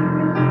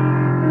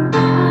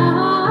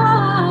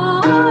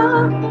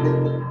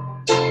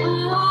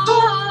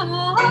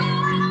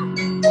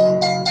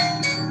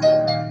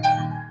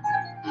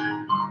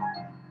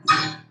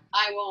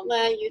 I won't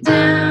let you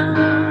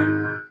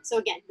down. So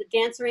again, the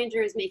dance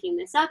arranger is making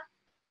this up.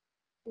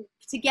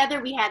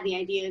 Together we had the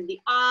idea of the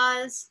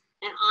Oz,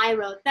 and I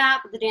wrote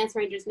that, but the dance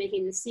arranger is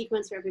making the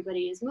sequence where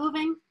everybody is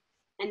moving,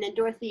 and then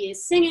Dorothy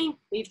is singing.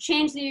 We've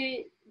changed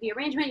the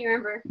arrangement. You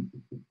remember,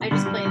 I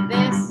just played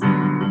this,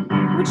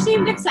 which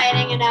seemed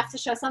exciting enough to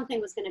show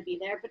something was going to be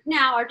there, but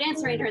now our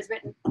dance arranger has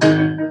written,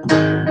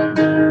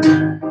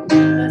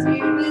 "Because we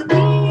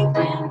believe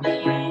in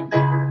me."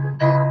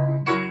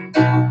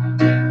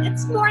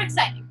 It's more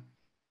exciting.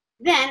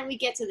 Then we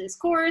get to this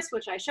chorus,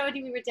 which I showed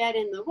you. We were dead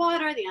in the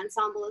water. The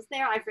ensemble is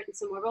there. I've written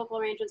some more vocal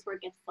arrangements where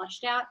it gets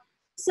fleshed out.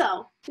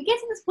 So we get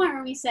to this point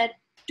where we said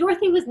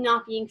Dorothy was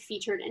not being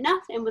featured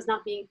enough and was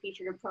not being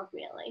featured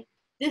appropriately.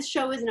 This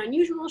show is an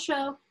unusual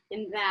show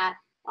in that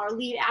our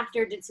lead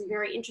actor did some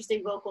very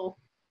interesting vocal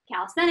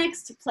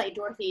calisthenics to play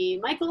Dorothy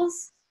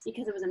Michaels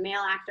because it was a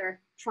male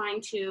actor trying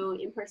to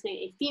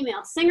impersonate a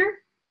female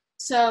singer.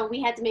 So we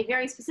had to make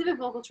very specific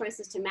vocal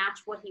choices to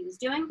match what he was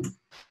doing.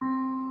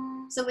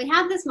 So we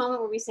have this moment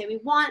where we say we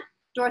want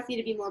Dorothy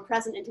to be more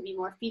present and to be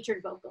more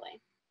featured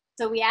vocally.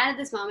 So we added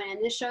this moment,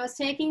 and this show is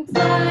taking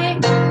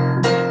flight.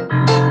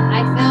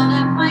 I filled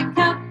up my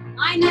cup,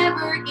 I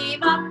never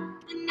gave up,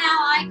 and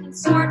now I can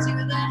soar to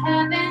the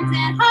heavens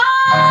and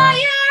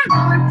higher,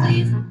 Lord,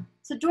 please.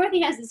 So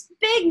Dorothy has this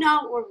big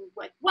note where we're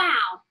like,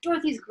 wow,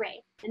 Dorothy's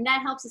great. And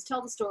that helps us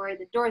tell the story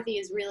that Dorothy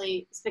is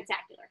really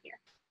spectacular here.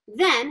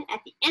 Then,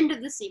 at the end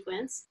of the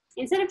sequence,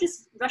 instead of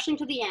just rushing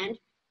to the end,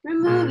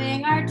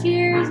 removing our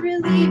tears,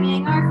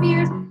 relieving our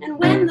fears, and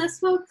when the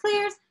smoke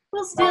clears,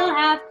 we'll still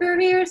have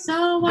careers.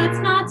 So what's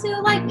not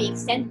to like? We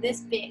extend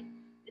this big.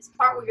 This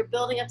part where you're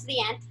building up to the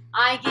end.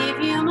 I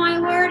give you my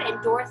word, and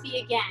Dorothy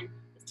again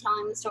is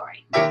telling the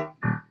story.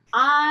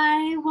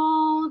 I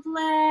won't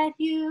let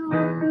you.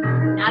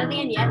 Not at the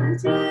end yet.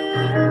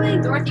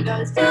 Until Dorothy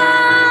goes down.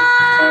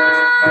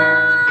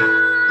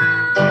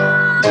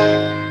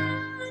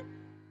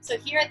 So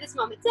here at this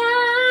moment,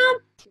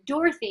 down,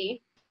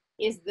 Dorothy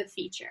is the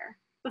feature.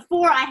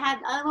 Before I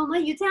had I won't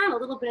let you down a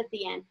little bit at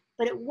the end,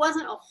 but it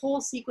wasn't a whole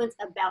sequence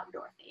about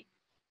Dorothy.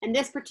 And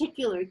this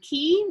particular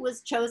key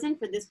was chosen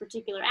for this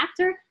particular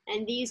actor,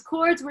 and these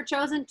chords were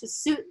chosen to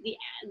suit the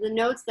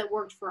notes that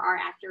worked for our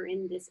actor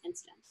in this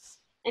instance.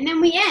 And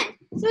then we end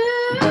with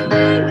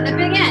a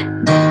big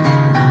end.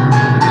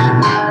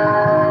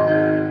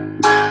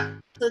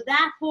 So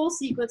that whole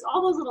sequence,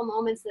 all those little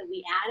moments that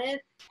we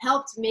added,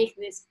 helped make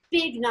this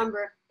big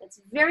number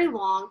that's very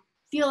long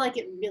feel like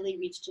it really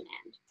reached an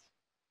end.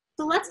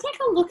 So let's take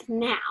a look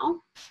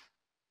now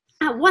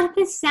at what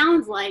this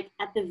sounds like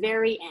at the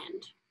very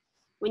end,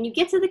 when you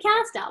get to the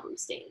cast album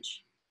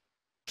stage.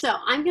 So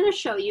I'm going to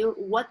show you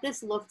what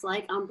this looked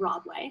like on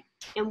Broadway,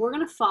 and we're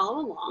going to follow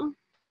along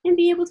and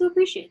be able to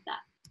appreciate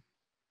that.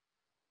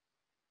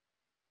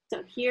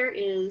 So here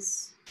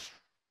is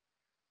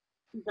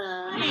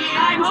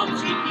I hope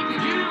she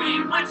keeps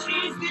doing what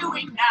she's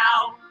doing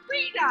now.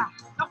 Rita,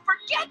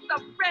 forget the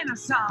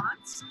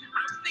Renaissance.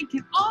 I'm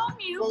thinking all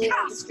new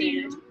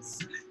costumes.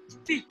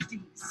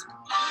 50s.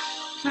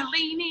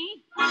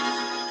 Fellini.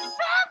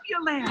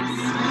 Fabulous.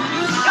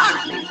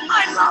 Darling,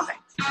 I love it.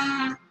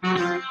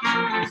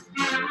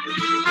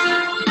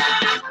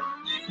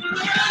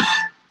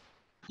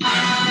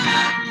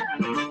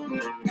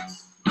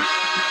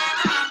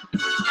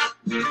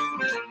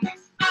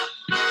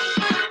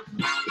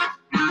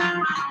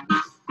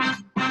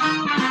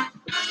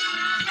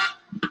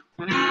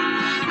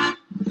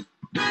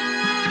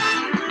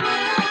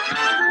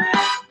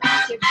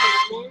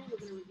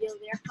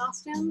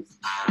 Costumes.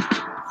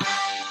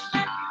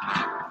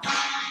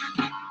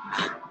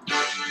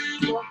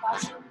 4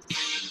 costumes.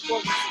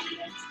 4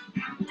 costumes.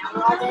 Now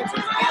we're all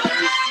dancing together.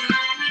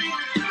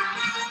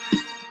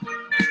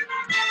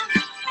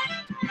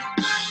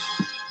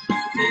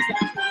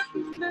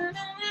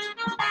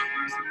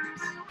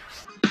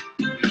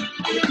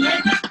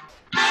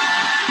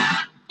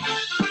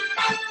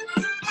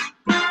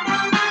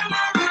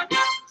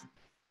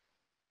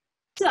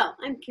 So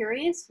I'm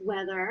curious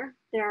whether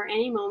there are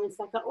any moments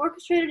that got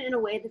orchestrated in a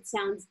way that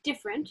sounds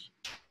different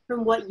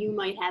from what you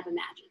might have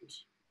imagined.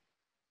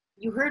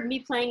 You heard me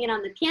playing it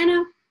on the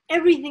piano.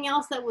 Everything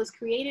else that was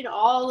created,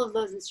 all of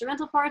those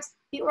instrumental parts,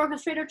 the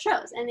orchestrator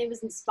chose, and it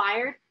was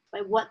inspired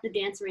by what the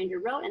dance arranger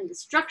wrote, and the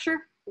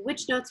structure,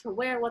 which notes were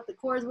where, what the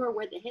chords were,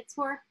 where the hits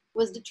were,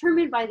 was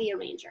determined by the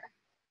arranger.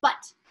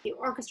 But the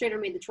orchestrator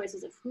made the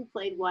choices of who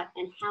played what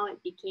and how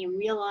it became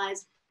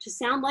realized to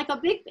sound like a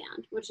big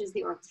band, which is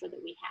the orchestra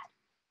that we had.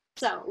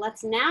 So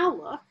let's now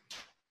look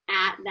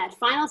at that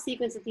final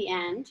sequence at the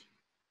end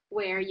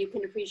where you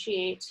can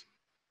appreciate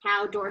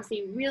how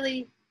Dorothy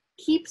really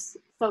keeps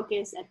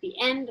focus at the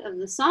end of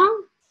the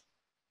song.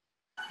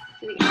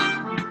 Here we go.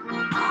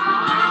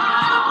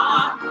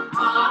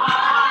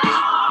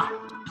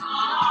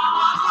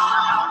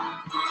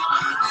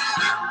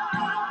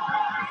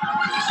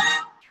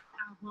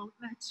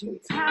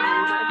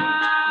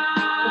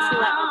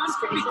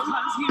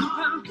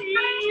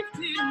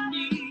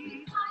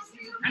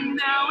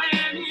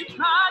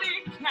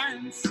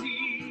 can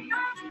see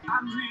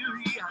I'm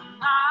really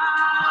alive.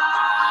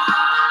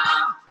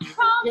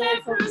 From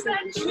every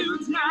that you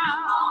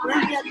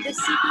down, This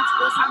sequence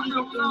wasn't I'm no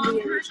even in longer the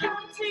original.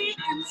 empty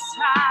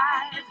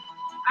inside.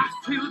 I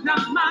filled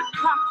up my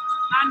cup,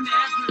 I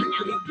never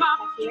gave up,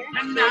 Here,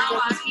 and there's now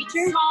the I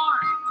feature. soar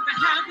to the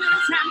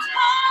heavens and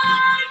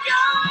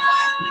higher.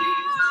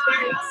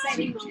 Very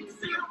exciting moment. She's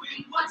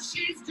doing what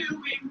she's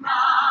doing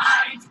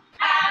right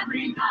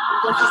every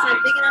night. Does this sound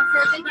big enough for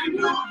a big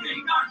ending?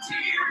 Removing our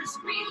tears,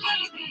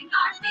 relieving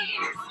our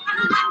fears, and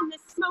when the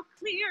smoke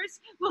clears,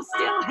 we'll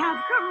still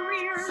have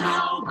careers.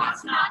 So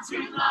what's not to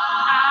love?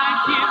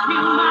 I give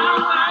you my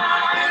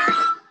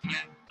word.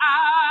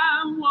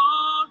 I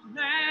won't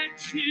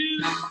let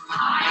you.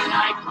 I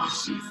like what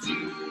she's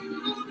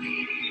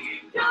doing.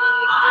 I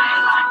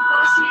like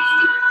what she's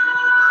doing.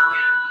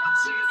 What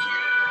she's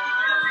doing.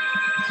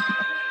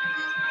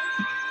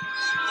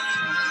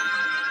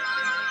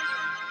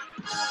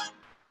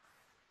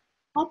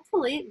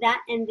 Hopefully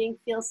that ending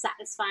feels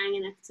satisfying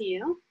enough to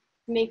you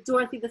to make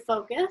Dorothy the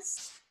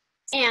focus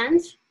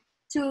and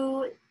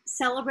to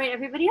celebrate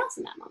everybody else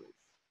in that moment.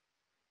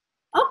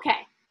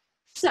 Okay,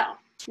 so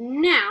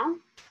now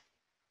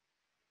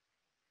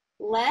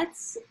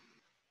let's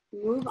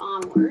move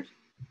onward.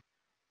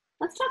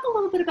 Let's talk a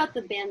little bit about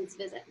the band's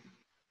visit.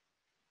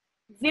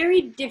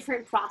 Very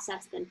different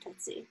process than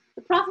Tootsie.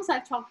 The process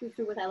I've talked you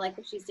through with I Like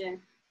What She's Doing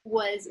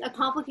was a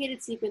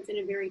complicated sequence in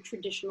a very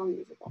traditional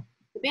musical.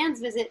 The band's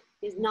visit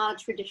is not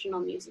a traditional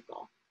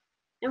musical.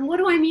 And what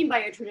do I mean by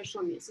a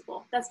traditional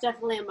musical? That's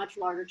definitely a much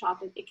larger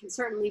topic. It can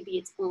certainly be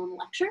its own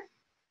lecture.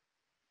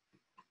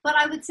 But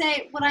I would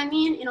say what I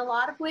mean in a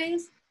lot of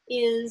ways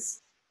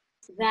is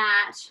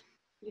that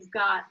you've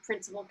got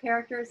principal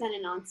characters and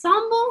an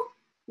ensemble.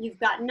 You've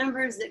got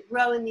numbers that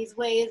grow in these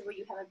ways where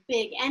you have a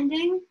big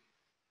ending.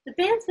 The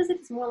band's visit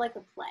is more like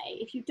a play.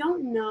 If you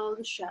don't know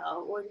the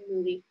show or the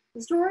movie,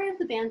 the story of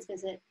the band's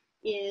visit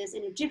is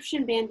an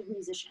Egyptian band of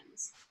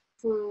musicians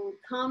who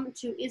come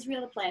to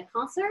Israel to play a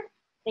concert.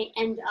 They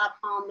end up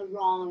on the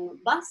wrong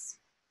bus.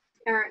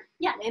 They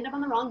end up on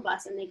the wrong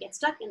bus and they get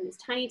stuck in this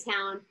tiny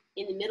town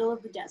in the middle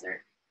of the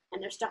desert,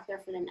 and they're stuck there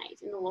for the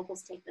night, and the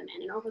locals take them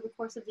in. And over the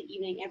course of the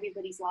evening,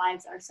 everybody's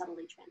lives are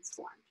subtly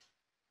transformed.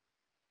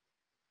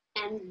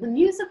 And the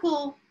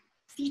musical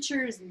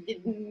features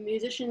the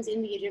musicians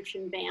in the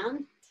Egyptian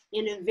band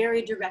in a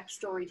very direct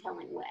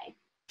storytelling way.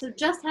 So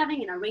just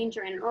having an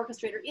arranger and an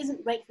orchestrator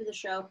isn't right for the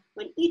show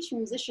when each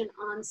musician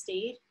on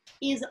stage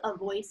is a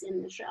voice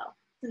in the show.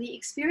 So the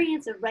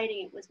experience of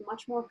writing it was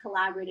much more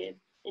collaborative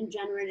and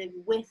generative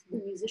with the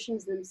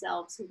musicians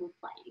themselves who were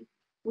playing.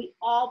 We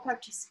all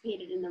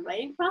participated in the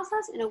writing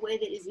process in a way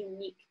that is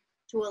unique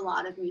to a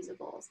lot of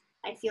musicals.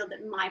 I feel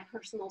that my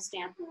personal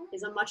stamp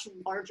is a much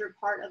larger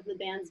part of the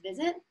band's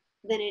visit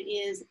than it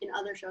is in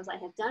other shows I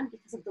have done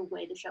because of the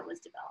way the show was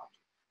developed.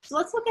 So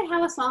let's look at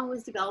how a song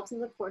was developed in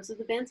the course of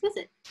the band's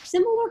visit.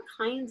 Similar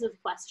kinds of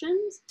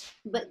questions,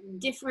 but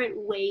different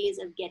ways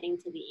of getting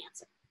to the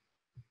answer.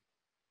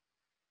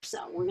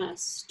 So we're gonna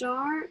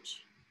start.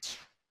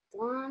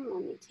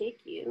 Let me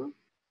take you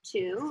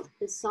to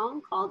this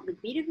song called The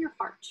Beat of Your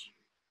Heart.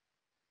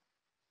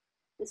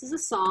 This is a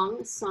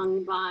song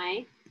sung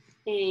by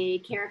a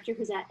character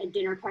who's at a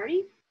dinner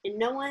party, and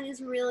no one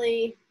is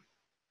really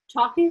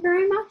talking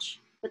very much,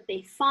 but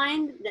they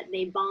find that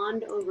they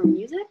bond over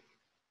music.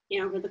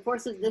 And over the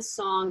course of this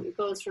song, it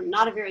goes from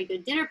not a very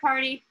good dinner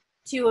party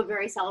to a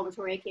very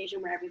celebratory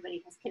occasion where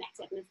everybody has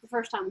connected. And it's the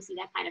first time we see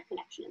that kind of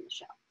connection in the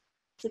show.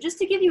 So just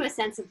to give you a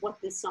sense of what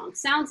this song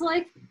sounds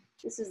like,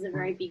 this is the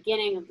very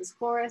beginning of this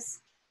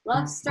chorus.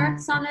 Love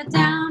starts on a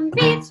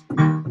downbeat.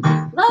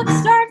 Love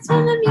starts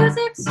when the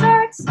music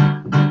starts.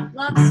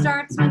 Love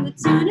starts when the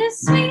tune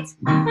is sweet.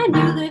 And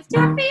you lift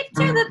your feet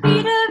to the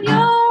beat of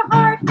your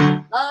heart.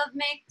 Love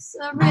makes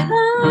a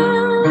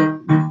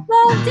rhythm.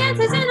 Love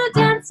dances in a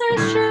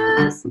dancer's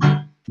shoes.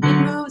 It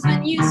moves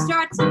when you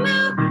start to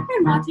move.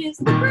 And what is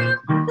the groove?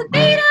 The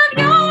beat of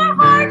your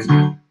heart.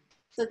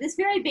 So this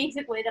very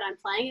basic way that I'm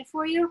playing it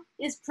for you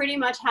is pretty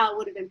much how it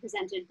would have been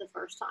presented the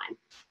first time.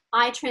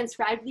 I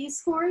transcribed these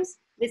scores.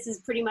 This is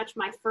pretty much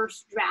my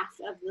first draft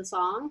of the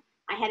song.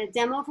 I had a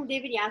demo from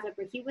David Yazek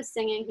where he was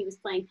singing, he was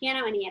playing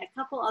piano, and he had a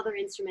couple other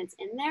instruments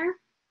in there.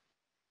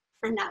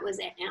 And that was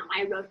it. And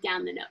I wrote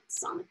down the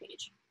notes on the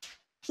page.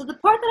 So the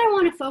part that I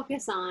want to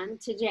focus on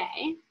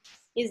today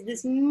is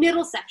this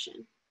middle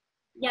section.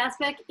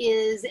 Yazbek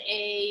is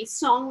a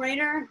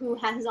songwriter who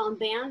has his own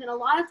band, and a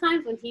lot of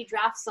times when he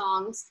drafts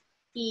songs,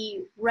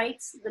 he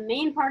writes the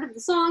main part of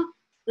the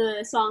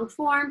song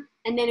form,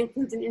 and then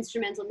includes an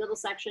instrumental middle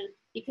section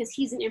because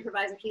he's an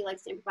improviser. He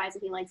likes to improvise,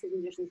 and he likes his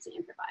musicians to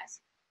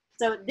improvise.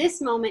 So this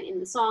moment in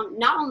the song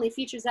not only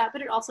features that,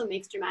 but it also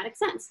makes dramatic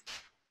sense.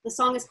 The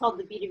song is called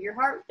The Beat of Your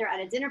Heart. They're at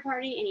a dinner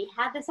party, and he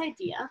had this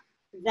idea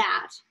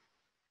that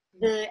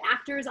the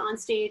actors on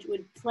stage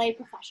would play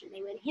percussion.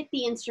 They would hit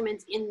the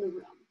instruments in the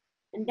room,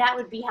 and that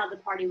would be how the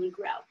party would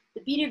grow.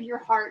 The beat of your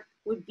heart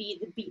would be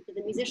the beat that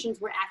the musicians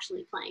were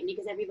actually playing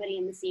because everybody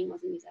in the scene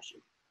was a musician.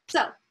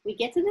 So we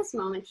get to this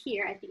moment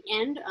here at the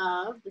end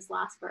of this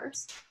last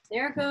verse.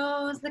 There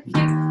goes the kick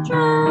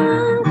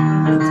drum,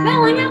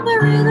 spelling out the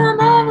rhythm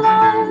of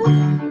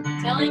love,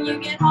 telling you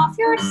get off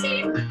your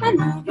seat and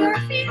move your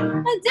feet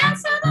and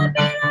dance to the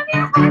beat of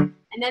your heart.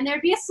 And then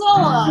there'd be a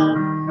solo,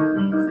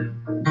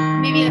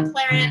 maybe a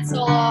clarinet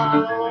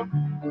solo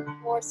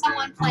or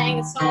someone playing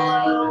a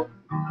solo,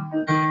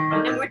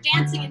 and we're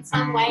dancing in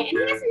some way, and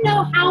he doesn't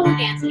know how we're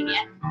dancing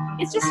yet.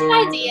 It's just an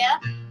idea,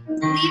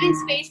 leaving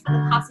space for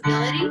the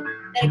possibility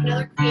that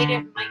another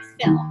creative might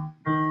fill.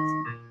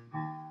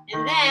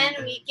 And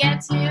then we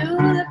get to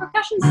the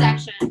percussion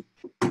section.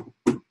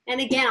 And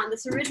again, on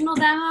this original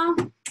demo,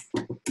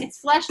 it's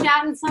fleshed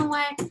out in some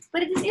way,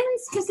 but it isn't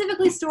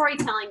specifically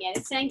storytelling yet.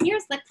 It's saying,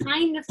 here's the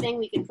kind of thing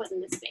we can put in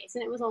this space.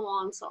 And it was a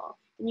long solo.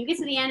 And you get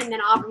to the end, and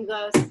then Avram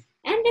goes, and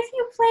if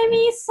you play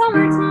me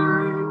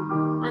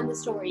summertime, and the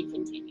story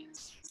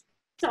continues.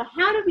 So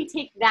how did we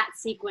take that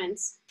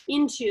sequence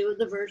into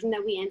the version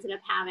that we ended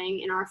up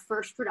having in our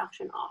first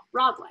production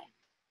off-Broadway?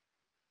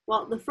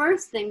 Well, the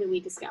first thing that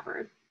we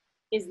discovered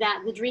is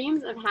that the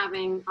dreams of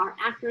having our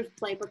actors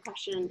play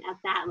percussion at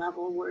that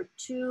level were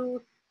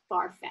too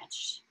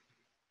far-fetched.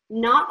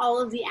 Not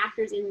all of the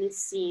actors in this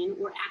scene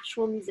were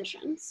actual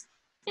musicians,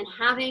 and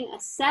having a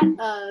set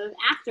of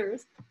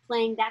actors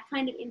playing that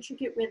kind of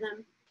intricate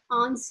rhythm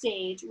on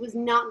stage was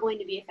not going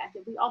to be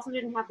effective. We also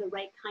didn't have the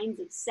right kinds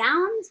of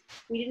sounds.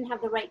 We didn't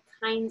have the right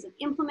kinds of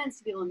implements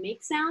to be able to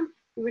make sound.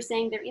 We were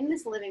saying they're in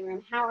this living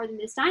room. How are they in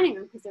this dining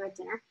room because they're at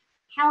dinner?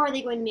 How are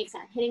they going to make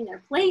sound? Hitting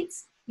their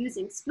plates,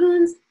 using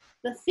spoons.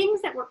 The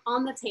things that were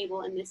on the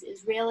table in this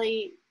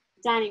Israeli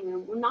dining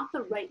room were not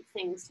the right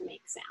things to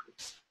make sound.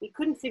 We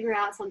couldn't figure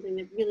out something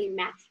that really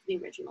matched the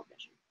original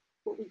vision.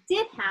 What we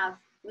did have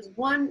was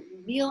one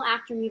real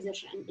actor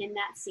musician in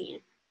that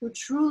scene who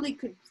truly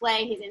could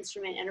play his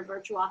instrument at a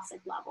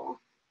virtuosic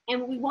level. And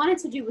what we wanted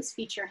to do was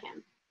feature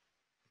him.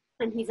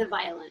 And he's a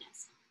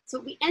violinist. So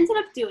what we ended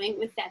up doing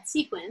with that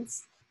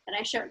sequence that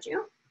I showed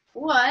you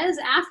was,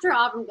 after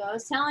Avram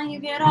goes, telling you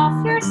get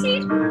off your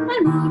seat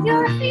and move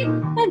your feet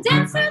and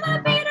dance to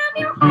the beat of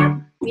your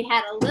heart, we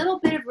had a little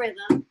bit of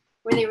rhythm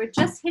where they were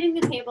just hitting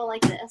the table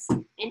like this.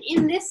 And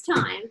in this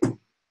time,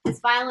 this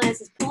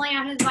violinist is pulling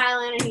out his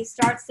violin and he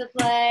starts to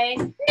play.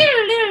 And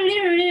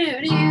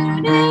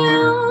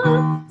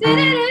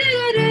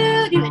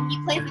he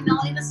plays the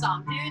melody of the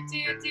song.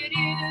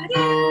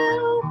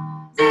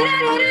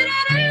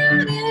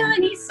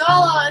 And he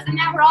solos, and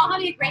now we're all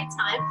having a great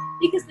time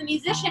because the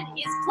musician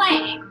is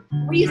playing.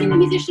 We're using the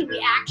musician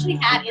we actually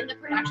had in the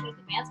production of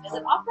the band's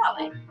visit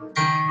off-Broadway.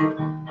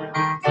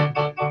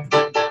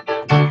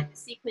 And the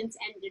sequence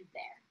ended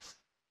there.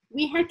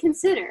 We had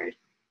considered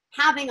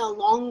having a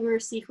longer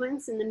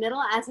sequence in the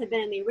middle, as had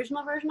been in the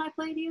original version I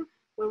played you,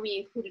 where we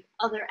included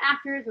other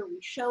actors, where we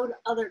showed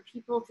other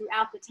people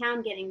throughout the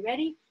town getting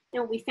ready.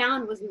 And what we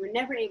found was we were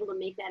never able to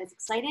make that as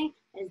exciting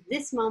as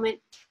this moment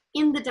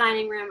in the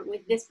dining room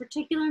with this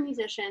particular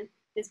musician,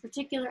 this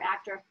particular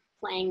actor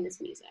playing this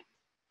music.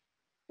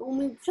 But when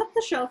we took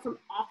the show from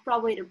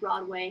off-Broadway to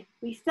Broadway,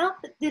 we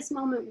felt that this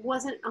moment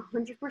wasn't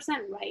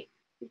 100% right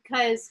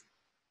because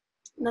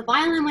the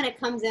violin, when it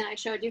comes in, I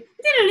showed you,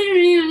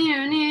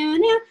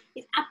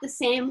 is at the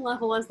same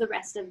level as the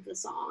rest of the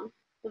song.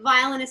 The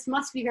violinist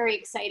must be very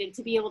excited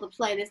to be able to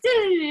play this.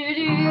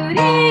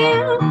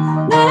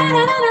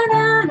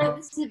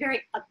 This is a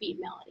very upbeat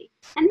melody.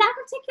 And that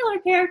particular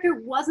character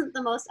wasn't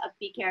the most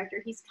upbeat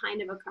character. He's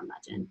kind of a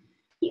curmudgeon.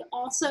 He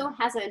also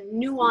has a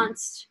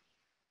nuanced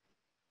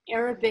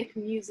Arabic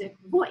music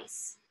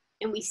voice.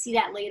 And we see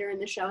that later in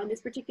the show. And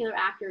this particular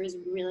actor is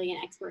really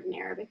an expert in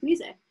Arabic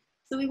music.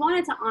 So we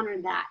wanted to honor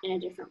that in a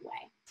different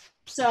way.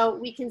 So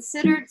we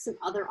considered some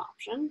other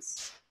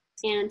options.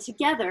 And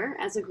together,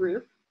 as a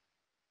group,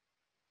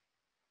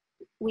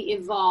 we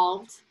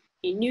evolved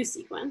a new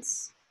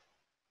sequence,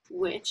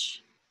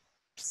 which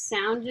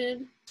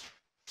sounded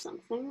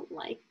something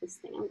like this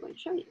thing I'm going to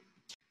show you.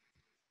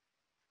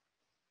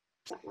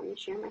 So let me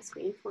share my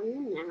screen for you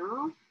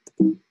now.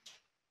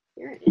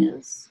 Here it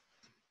is.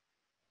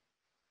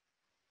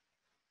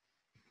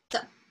 So,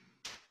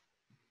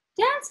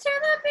 dance to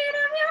the beat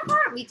of your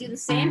heart. We do the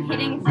same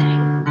hitting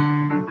thing.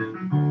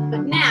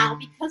 But now,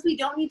 because we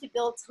don't need to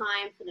build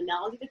time for the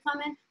melody to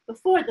come in,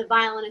 before the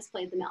violinist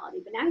played the melody,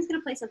 but now he's going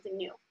to play something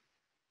new.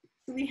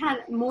 So we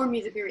had more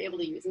music we were able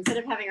to use. Instead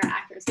of having our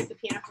actors hit the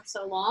piano for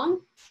so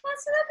long,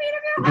 dance to the beat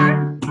of your heart.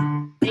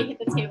 They hit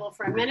the table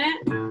for a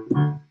minute,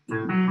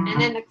 and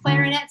then the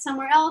clarinet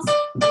somewhere else,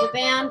 and the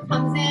band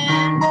comes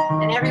in,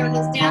 and everyone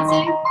is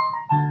dancing.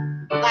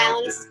 The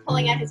violinist is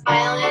pulling out his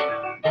violin,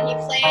 and he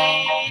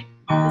played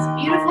this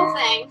beautiful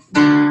thing.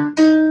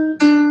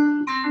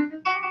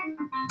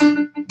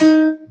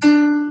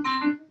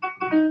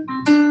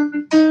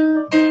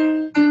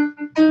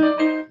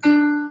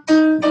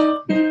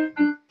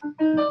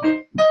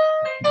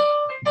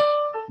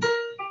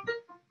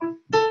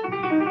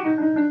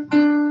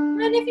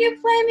 And if you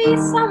play me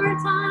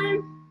summertime.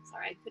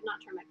 Sorry, I could not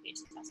turn my page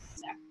to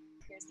there.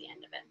 Here's the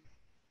end of it.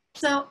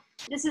 So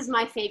this is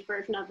my fake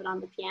version of it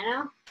on the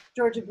piano.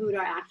 George Aboud,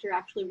 our actor,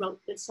 actually wrote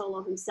this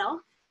solo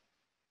himself.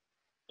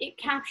 It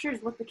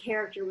captures what the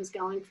character was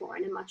going for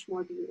in a much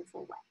more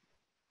beautiful way.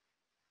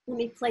 Let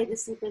me play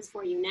this sequence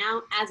for you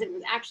now, as it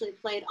was actually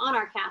played on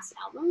our cast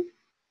album.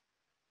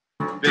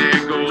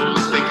 There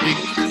goes the kick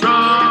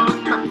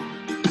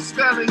drum,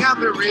 spelling out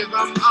the rhythm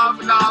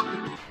of love,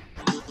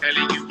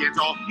 telling you get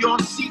off your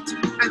seat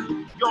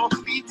and your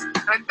feet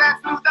and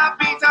dance to the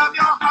beat of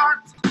your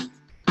heart.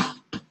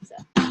 So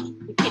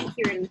you can't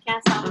hear it in the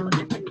cast album, but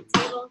they're hitting the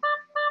table.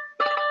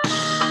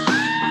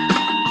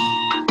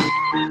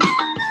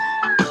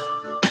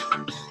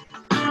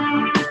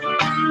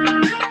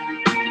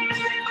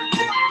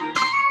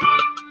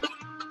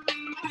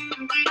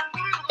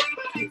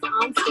 He's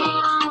on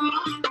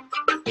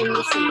stage in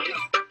the scene.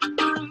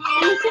 And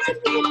it's such a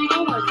beautiful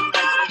color than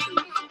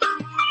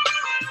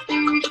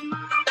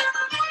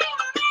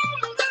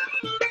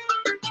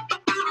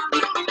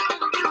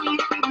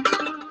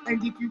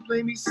And if you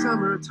play me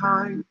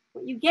summertime.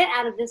 What you get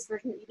out of this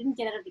version that you didn't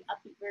get out of the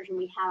upbeat version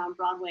we had on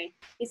Broadway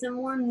is a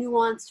more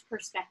nuanced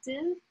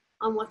perspective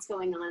on what's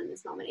going on in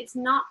this moment. It's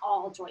not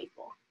all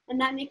joyful. And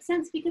that makes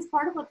sense because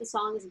part of what the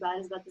song is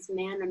about this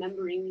man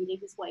remembering meeting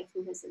his wife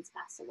who has since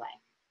passed away.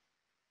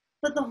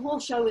 But the whole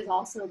show is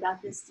also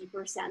about this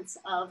deeper sense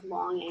of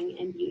longing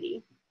and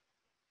beauty.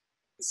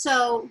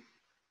 So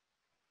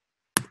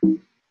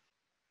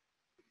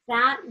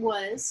that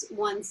was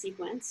one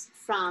sequence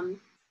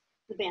from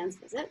the band's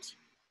visit.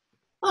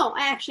 Oh,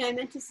 I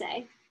meant to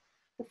say,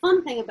 the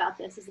fun thing about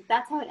this is that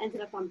that's how it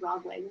ended up on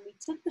Broadway. When we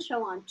took the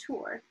show on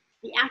tour,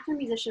 the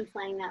actor-musician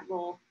playing that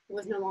role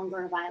was no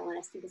longer a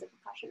violinist, he was a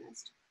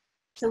percussionist.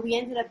 So we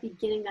ended up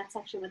beginning that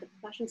section with a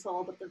percussion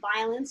solo, but the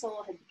violin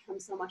solo had become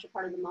so much a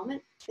part of the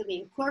moment that we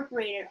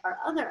incorporated our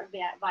other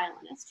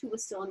violinist, who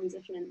was still a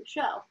musician in the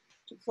show,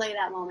 to play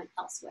that moment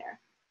elsewhere.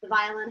 The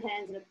violin had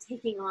ended up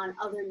taking on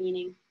other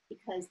meaning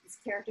because this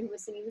character who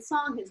was singing the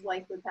song, his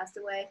wife who had passed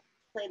away,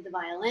 played the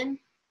violin.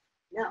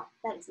 No,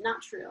 that is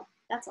not true.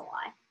 That's a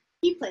lie.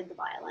 He played the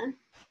violin.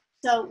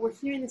 So we're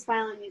hearing this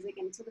violin music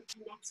and it sort of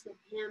connects with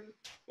him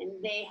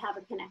and they have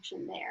a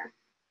connection there.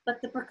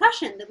 But the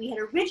percussion that we had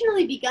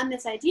originally begun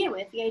this idea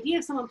with, the idea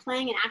of someone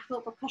playing an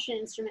actual percussion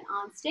instrument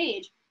on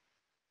stage,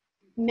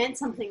 meant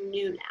something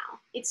new now.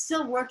 It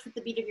still worked with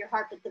the beat of your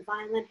heart, but the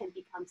violin had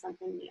become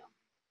something new.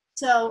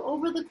 So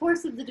over the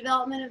course of the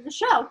development of the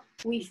show,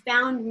 we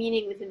found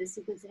meaning within the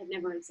sequence that had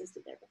never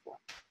existed there before.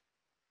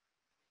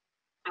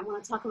 I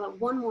want to talk about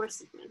one more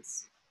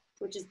sequence,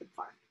 which is the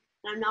park.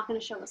 And I'm not going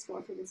to show a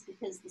score for this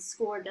because the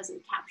score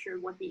doesn't capture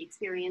what the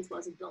experience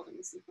was of building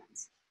the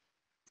sequence.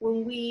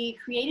 When we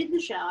created the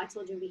show, I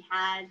told you we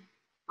had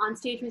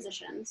on-stage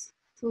musicians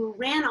who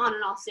ran on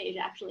and off stage,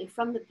 actually,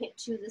 from the pit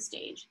to the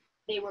stage.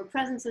 They were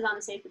presences on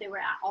the stage, but they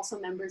were also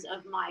members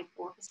of my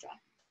orchestra.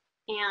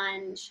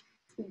 And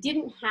we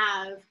didn't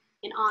have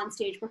an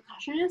on-stage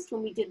percussionist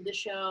when we did the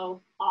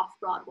show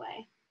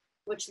off-Broadway,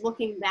 which,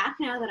 looking back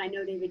now that I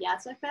know David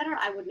Yazbek better,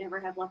 I would never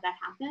have let that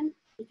happen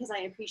because I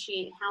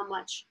appreciate how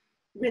much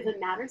rhythm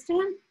matters to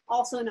him.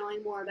 Also,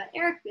 knowing more about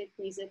Arabic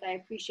music, I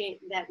appreciate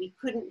that we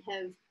couldn't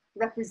have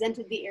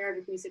represented the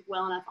Arabic music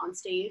well enough on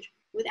stage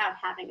without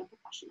having a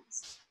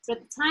percussionist. So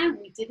at the time,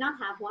 we did not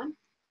have one,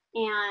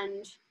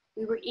 and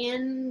we were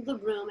in the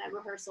room at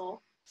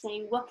rehearsal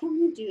saying, what can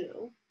we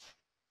do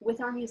with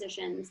our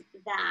musicians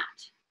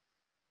that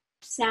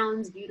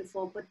sounds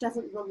beautiful but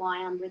doesn't rely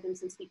on rhythm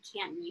since we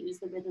can't use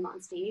the rhythm on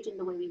stage in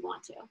the way we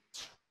want to.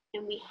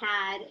 And we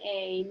had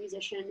a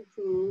musician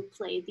who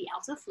played the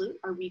alto flute,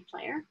 our reed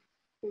player,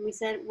 and we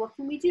said, what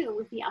can we do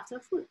with the alto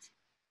flute?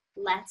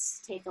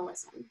 Let's take a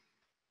listen.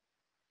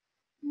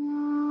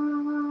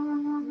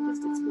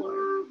 Just explore.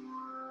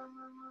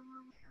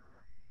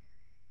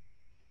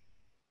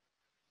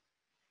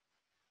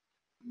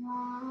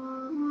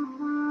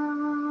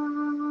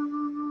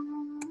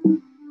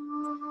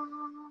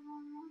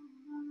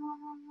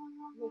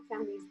 We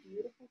found these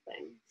beautiful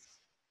things.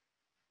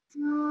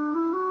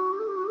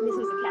 And this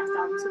was a cast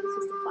album, so this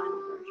was the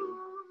final version.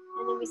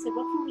 And then we said,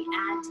 what can we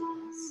add to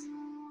this?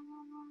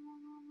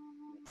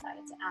 We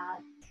decided to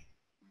add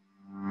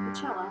the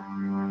cello.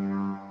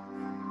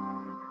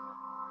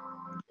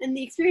 And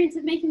the experience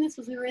of making this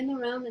was we were in the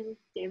room and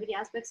David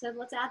Yazbek said,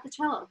 let's add the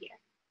cello here.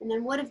 And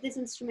then what if this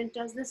instrument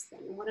does this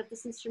thing? And what if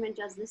this instrument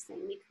does this thing?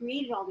 And we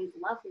created all these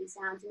lovely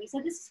sounds and we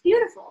said, this is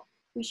beautiful.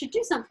 We should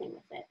do something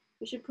with it.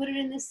 We should put it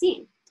in this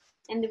scene.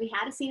 And then we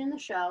had a scene in the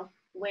show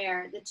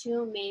where the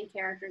two main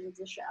characters of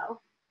the show,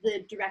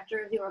 the director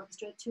of the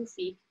orchestra,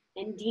 Tufik,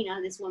 and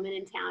Dina, this woman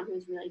in town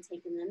who's really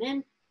taken them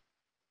in,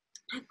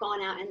 have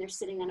gone out and they're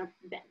sitting on a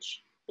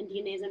bench. And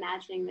Dina is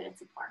imagining that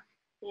it's a park.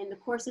 In the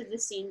course of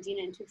this scene,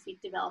 Dina and Tufik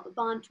develop a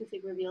bond.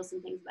 Tufik reveals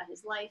some things about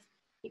his life.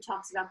 He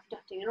talks about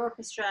conducting an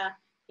orchestra,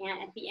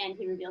 and at the end,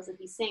 he reveals that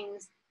he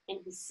sings, and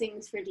he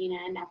sings for Dina,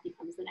 and that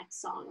becomes the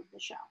next song of the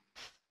show.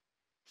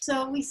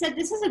 So we said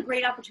this is a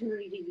great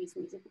opportunity to use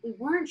music, but we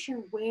weren't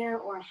sure where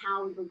or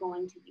how we were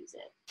going to use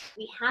it.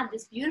 We had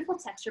this beautiful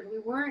texture, but we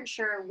weren't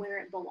sure where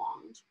it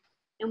belonged.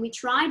 And we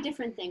tried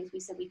different things. We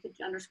said we could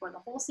underscore the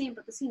whole scene,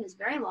 but the scene is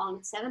very long.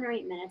 It's 7 or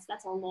 8 minutes.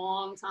 That's a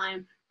long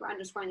time for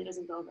underscoring that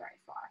doesn't go very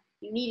far.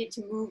 You need it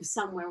to move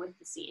somewhere with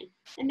the scene.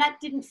 And that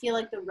didn't feel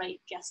like the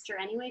right gesture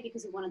anyway,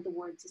 because we wanted the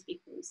words to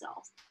speak for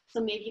themselves. So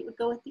maybe it would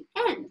go at the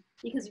end,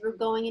 because we were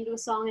going into a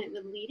song and it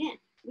would lead in.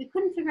 We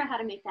couldn't figure out how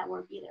to make that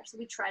work either. So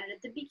we tried it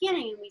at the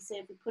beginning, and we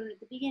said if we put it at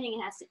the beginning,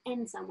 it has to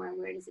end somewhere.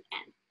 Where does it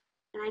end?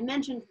 And I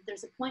mentioned that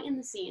there's a point in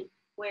the scene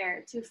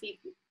where Tufi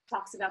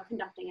talks about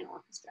conducting an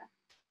orchestra.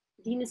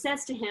 Dina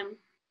says to him,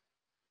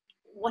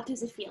 "What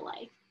does it feel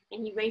like?"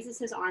 And he raises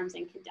his arms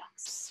and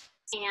conducts.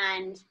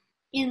 And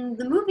in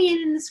the movie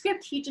and in the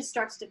script, he just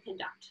starts to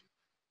conduct.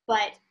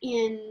 But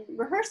in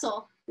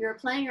rehearsal, we were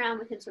playing around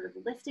with him sort of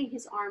lifting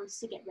his arms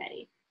to get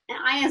ready. And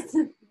I, as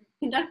the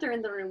conductor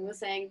in the room, was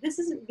saying, this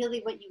isn't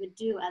really what you would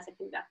do as a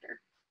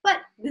conductor.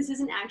 But this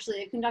isn't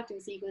actually a conducting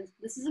sequence.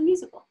 This is a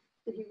musical.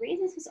 So he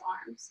raises his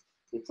arms.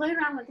 We played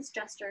around with this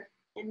gesture.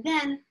 And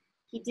then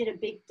he did a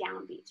big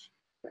downbeat.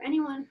 For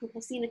anyone who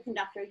has seen a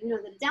conductor, you know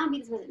that a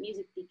downbeat is where the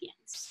music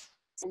begins.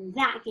 And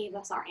that gave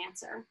us our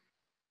answer.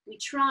 We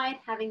tried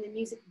having the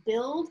music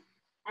build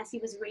as he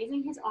was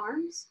raising his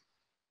arms.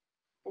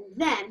 And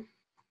then,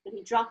 when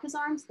he dropped his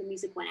arms, the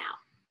music went out.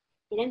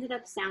 It ended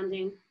up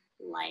sounding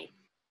like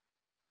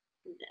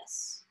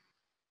this.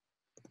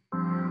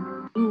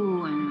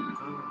 Ooh, and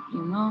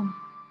you know.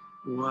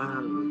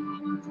 Wow.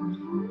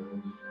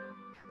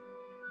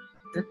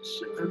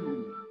 That's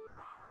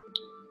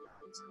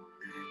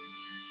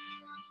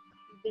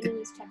You've been in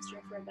this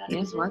texture for about a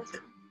Yes, minute. what?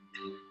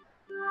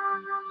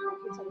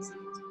 Here's how the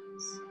sequence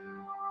goes.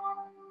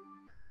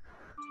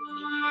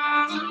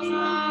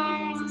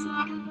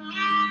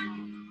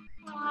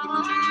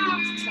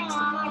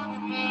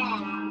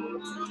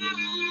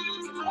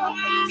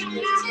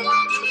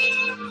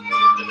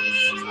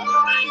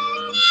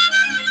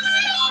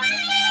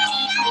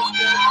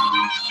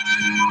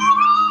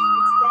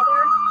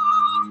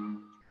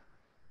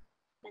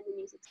 And the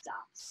music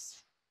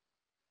stops.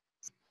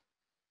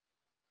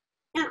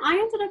 And I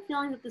ended up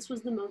feeling that this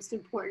was the most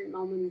important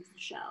moment of the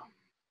show.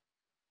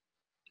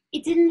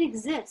 It didn't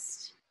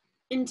exist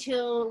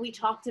until we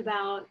talked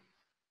about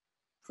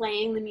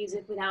playing the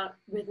music without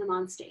rhythm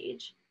on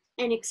stage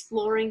and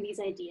exploring these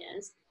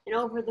ideas. And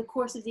over the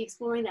course of the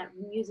exploring, that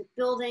music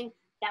building,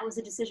 that was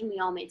a decision we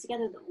all made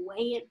together. The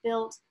way it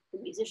built, the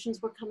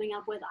musicians were coming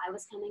up with, I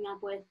was coming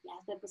up with,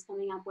 Yazbek was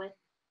coming up with.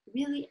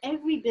 Really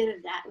every bit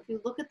of that, if you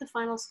look at the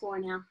final score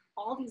now,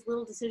 all these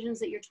little decisions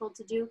that you're told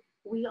to do,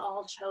 we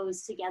all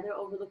chose together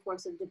over the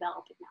course of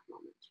developing that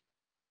moment.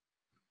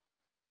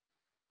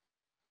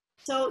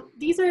 So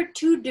these are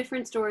two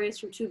different stories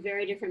from two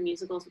very different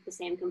musicals with the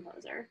same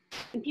composer.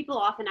 And people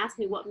often ask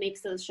me what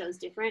makes those shows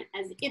different,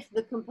 as if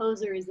the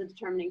composer is the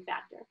determining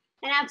factor.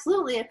 And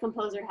absolutely a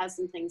composer has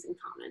some things in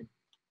common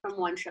from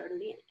one show to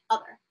the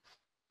other.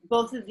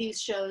 Both of these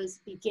shows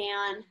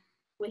began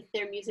with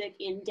their music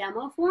in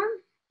demo form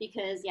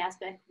because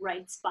Yazbek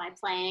writes by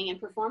playing and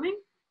performing.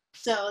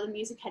 So the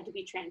music had to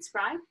be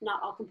transcribed.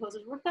 Not all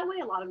composers work that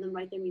way. A lot of them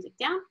write their music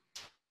down.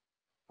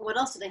 What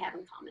else do they have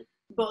in common?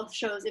 Both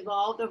shows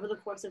evolved over the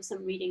course of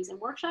some readings and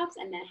workshops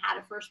and then had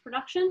a first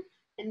production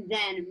and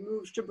then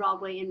moved to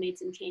Broadway and made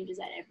some changes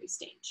at every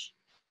stage.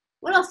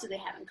 What else do they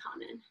have in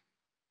common?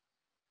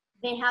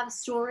 They have a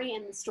story,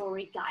 and the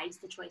story guides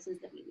the choices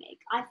that we make.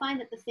 I find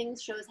that the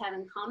things shows have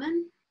in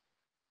common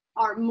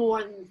are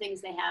more than the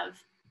things they have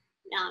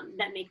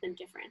that make them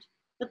different.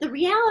 But the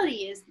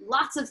reality is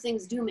lots of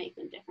things do make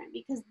them different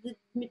because the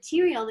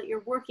material that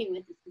you're working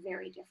with is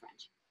very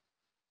different.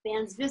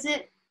 Band's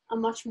Visit, a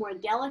much more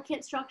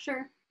delicate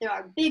structure. There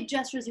are big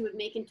gestures you would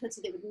make in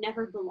Tootsie that would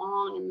never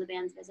belong in the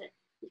Band's Visit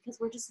because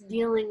we're just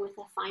dealing with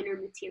a finer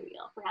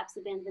material. Perhaps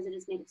the Band's Visit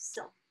is made of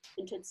silk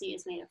and Tootsie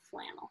is made of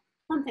flannel,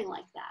 something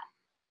like that.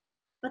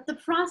 But the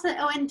process,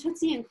 oh, and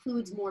Tootsie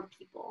includes more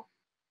people.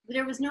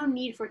 There was no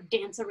need for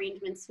dance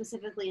arrangements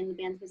specifically in the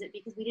Band's Visit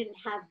because we didn't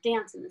have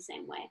dance in the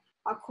same way.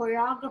 Our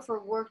choreographer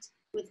worked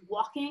with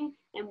walking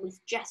and with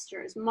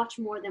gestures much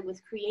more than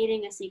with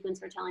creating a sequence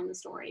for telling the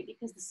story,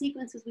 because the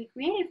sequences we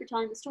created for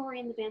telling the story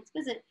in the Band's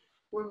Visit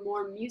were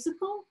more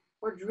musical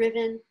or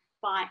driven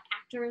by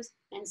actors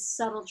and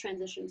subtle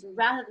transitions,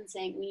 rather than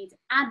saying we need to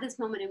add this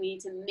moment and we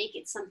need to make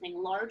it something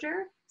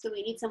larger. So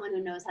we need someone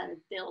who knows how to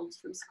build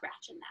from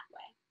scratch in that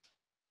way.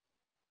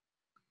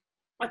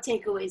 What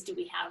takeaways do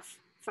we have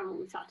from what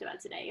we've talked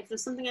about today? If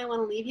there's something I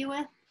want to leave you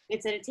with,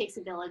 it's that it takes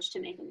a village to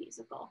make a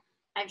musical.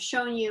 I've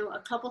shown you a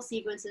couple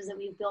sequences that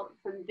we've built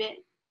from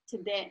bit to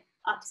bit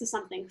up to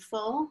something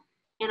full.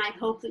 And I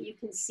hope that you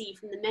can see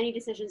from the many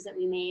decisions that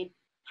we made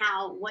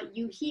how what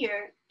you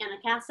hear in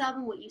a cast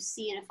album, what you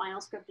see in a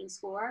final script and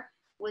score,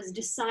 was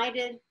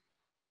decided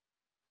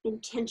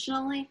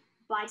intentionally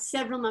by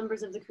several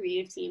members of the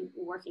creative team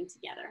working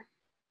together.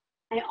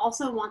 I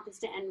also want this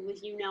to end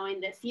with you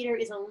knowing that theater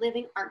is a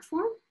living art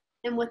form.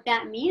 And what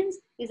that means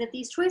is that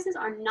these choices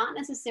are not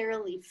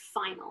necessarily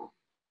final.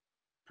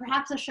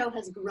 Perhaps a show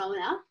has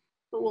grown up,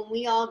 but when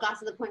we all got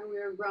to the point where we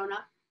were grown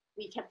up,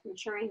 we kept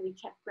maturing, we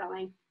kept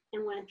growing,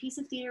 And when a piece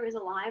of theater is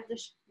alive,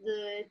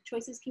 the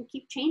choices can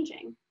keep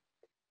changing.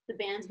 The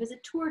Band's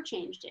Visit tour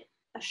changed it.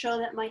 A show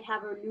that might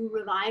have a new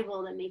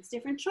revival that makes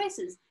different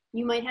choices.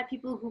 You might have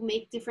people who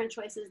make different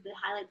choices that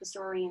highlight the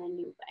story in a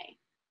new way.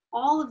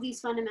 All of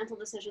these fundamental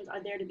decisions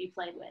are there to be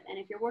played with. And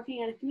if you're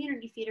working at a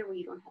community theater where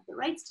you don't have the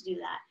rights to do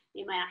that,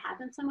 it might not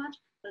happen so much,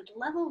 but at the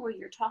level where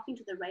you're talking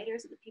to the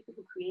writers or the people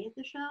who created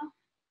the show,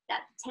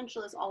 that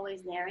potential is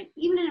always there. And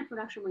even in a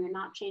production where you're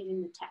not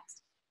changing the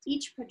text,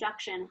 each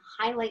production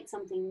highlights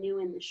something new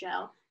in the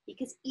show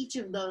because each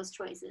of those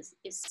choices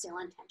is still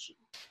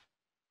intentional.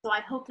 So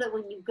I hope that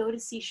when you go to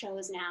see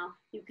shows now,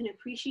 you can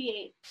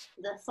appreciate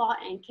the thought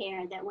and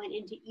care that went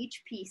into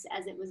each piece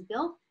as it was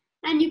built,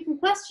 and you can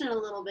question a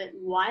little bit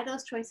why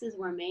those choices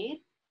were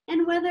made,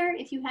 and whether,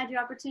 if you had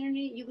your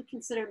opportunity, you would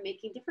consider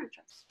making different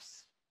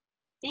choices.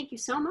 Thank you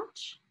so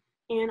much,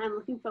 and I'm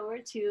looking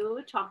forward to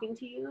talking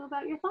to you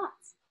about your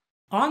thoughts.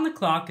 On the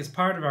Clock is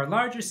part of our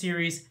larger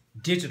series,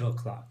 Digital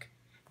Clock.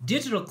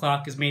 Digital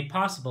Clock is made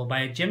possible by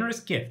a generous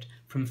gift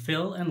from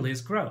Phil and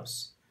Liz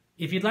Gross.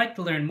 If you'd like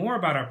to learn more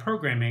about our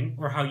programming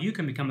or how you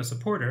can become a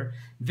supporter,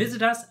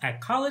 visit us at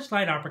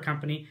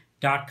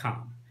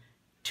collegelightoperacompany.com.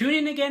 Tune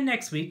in again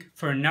next week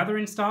for another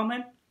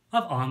installment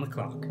of On the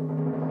Clock.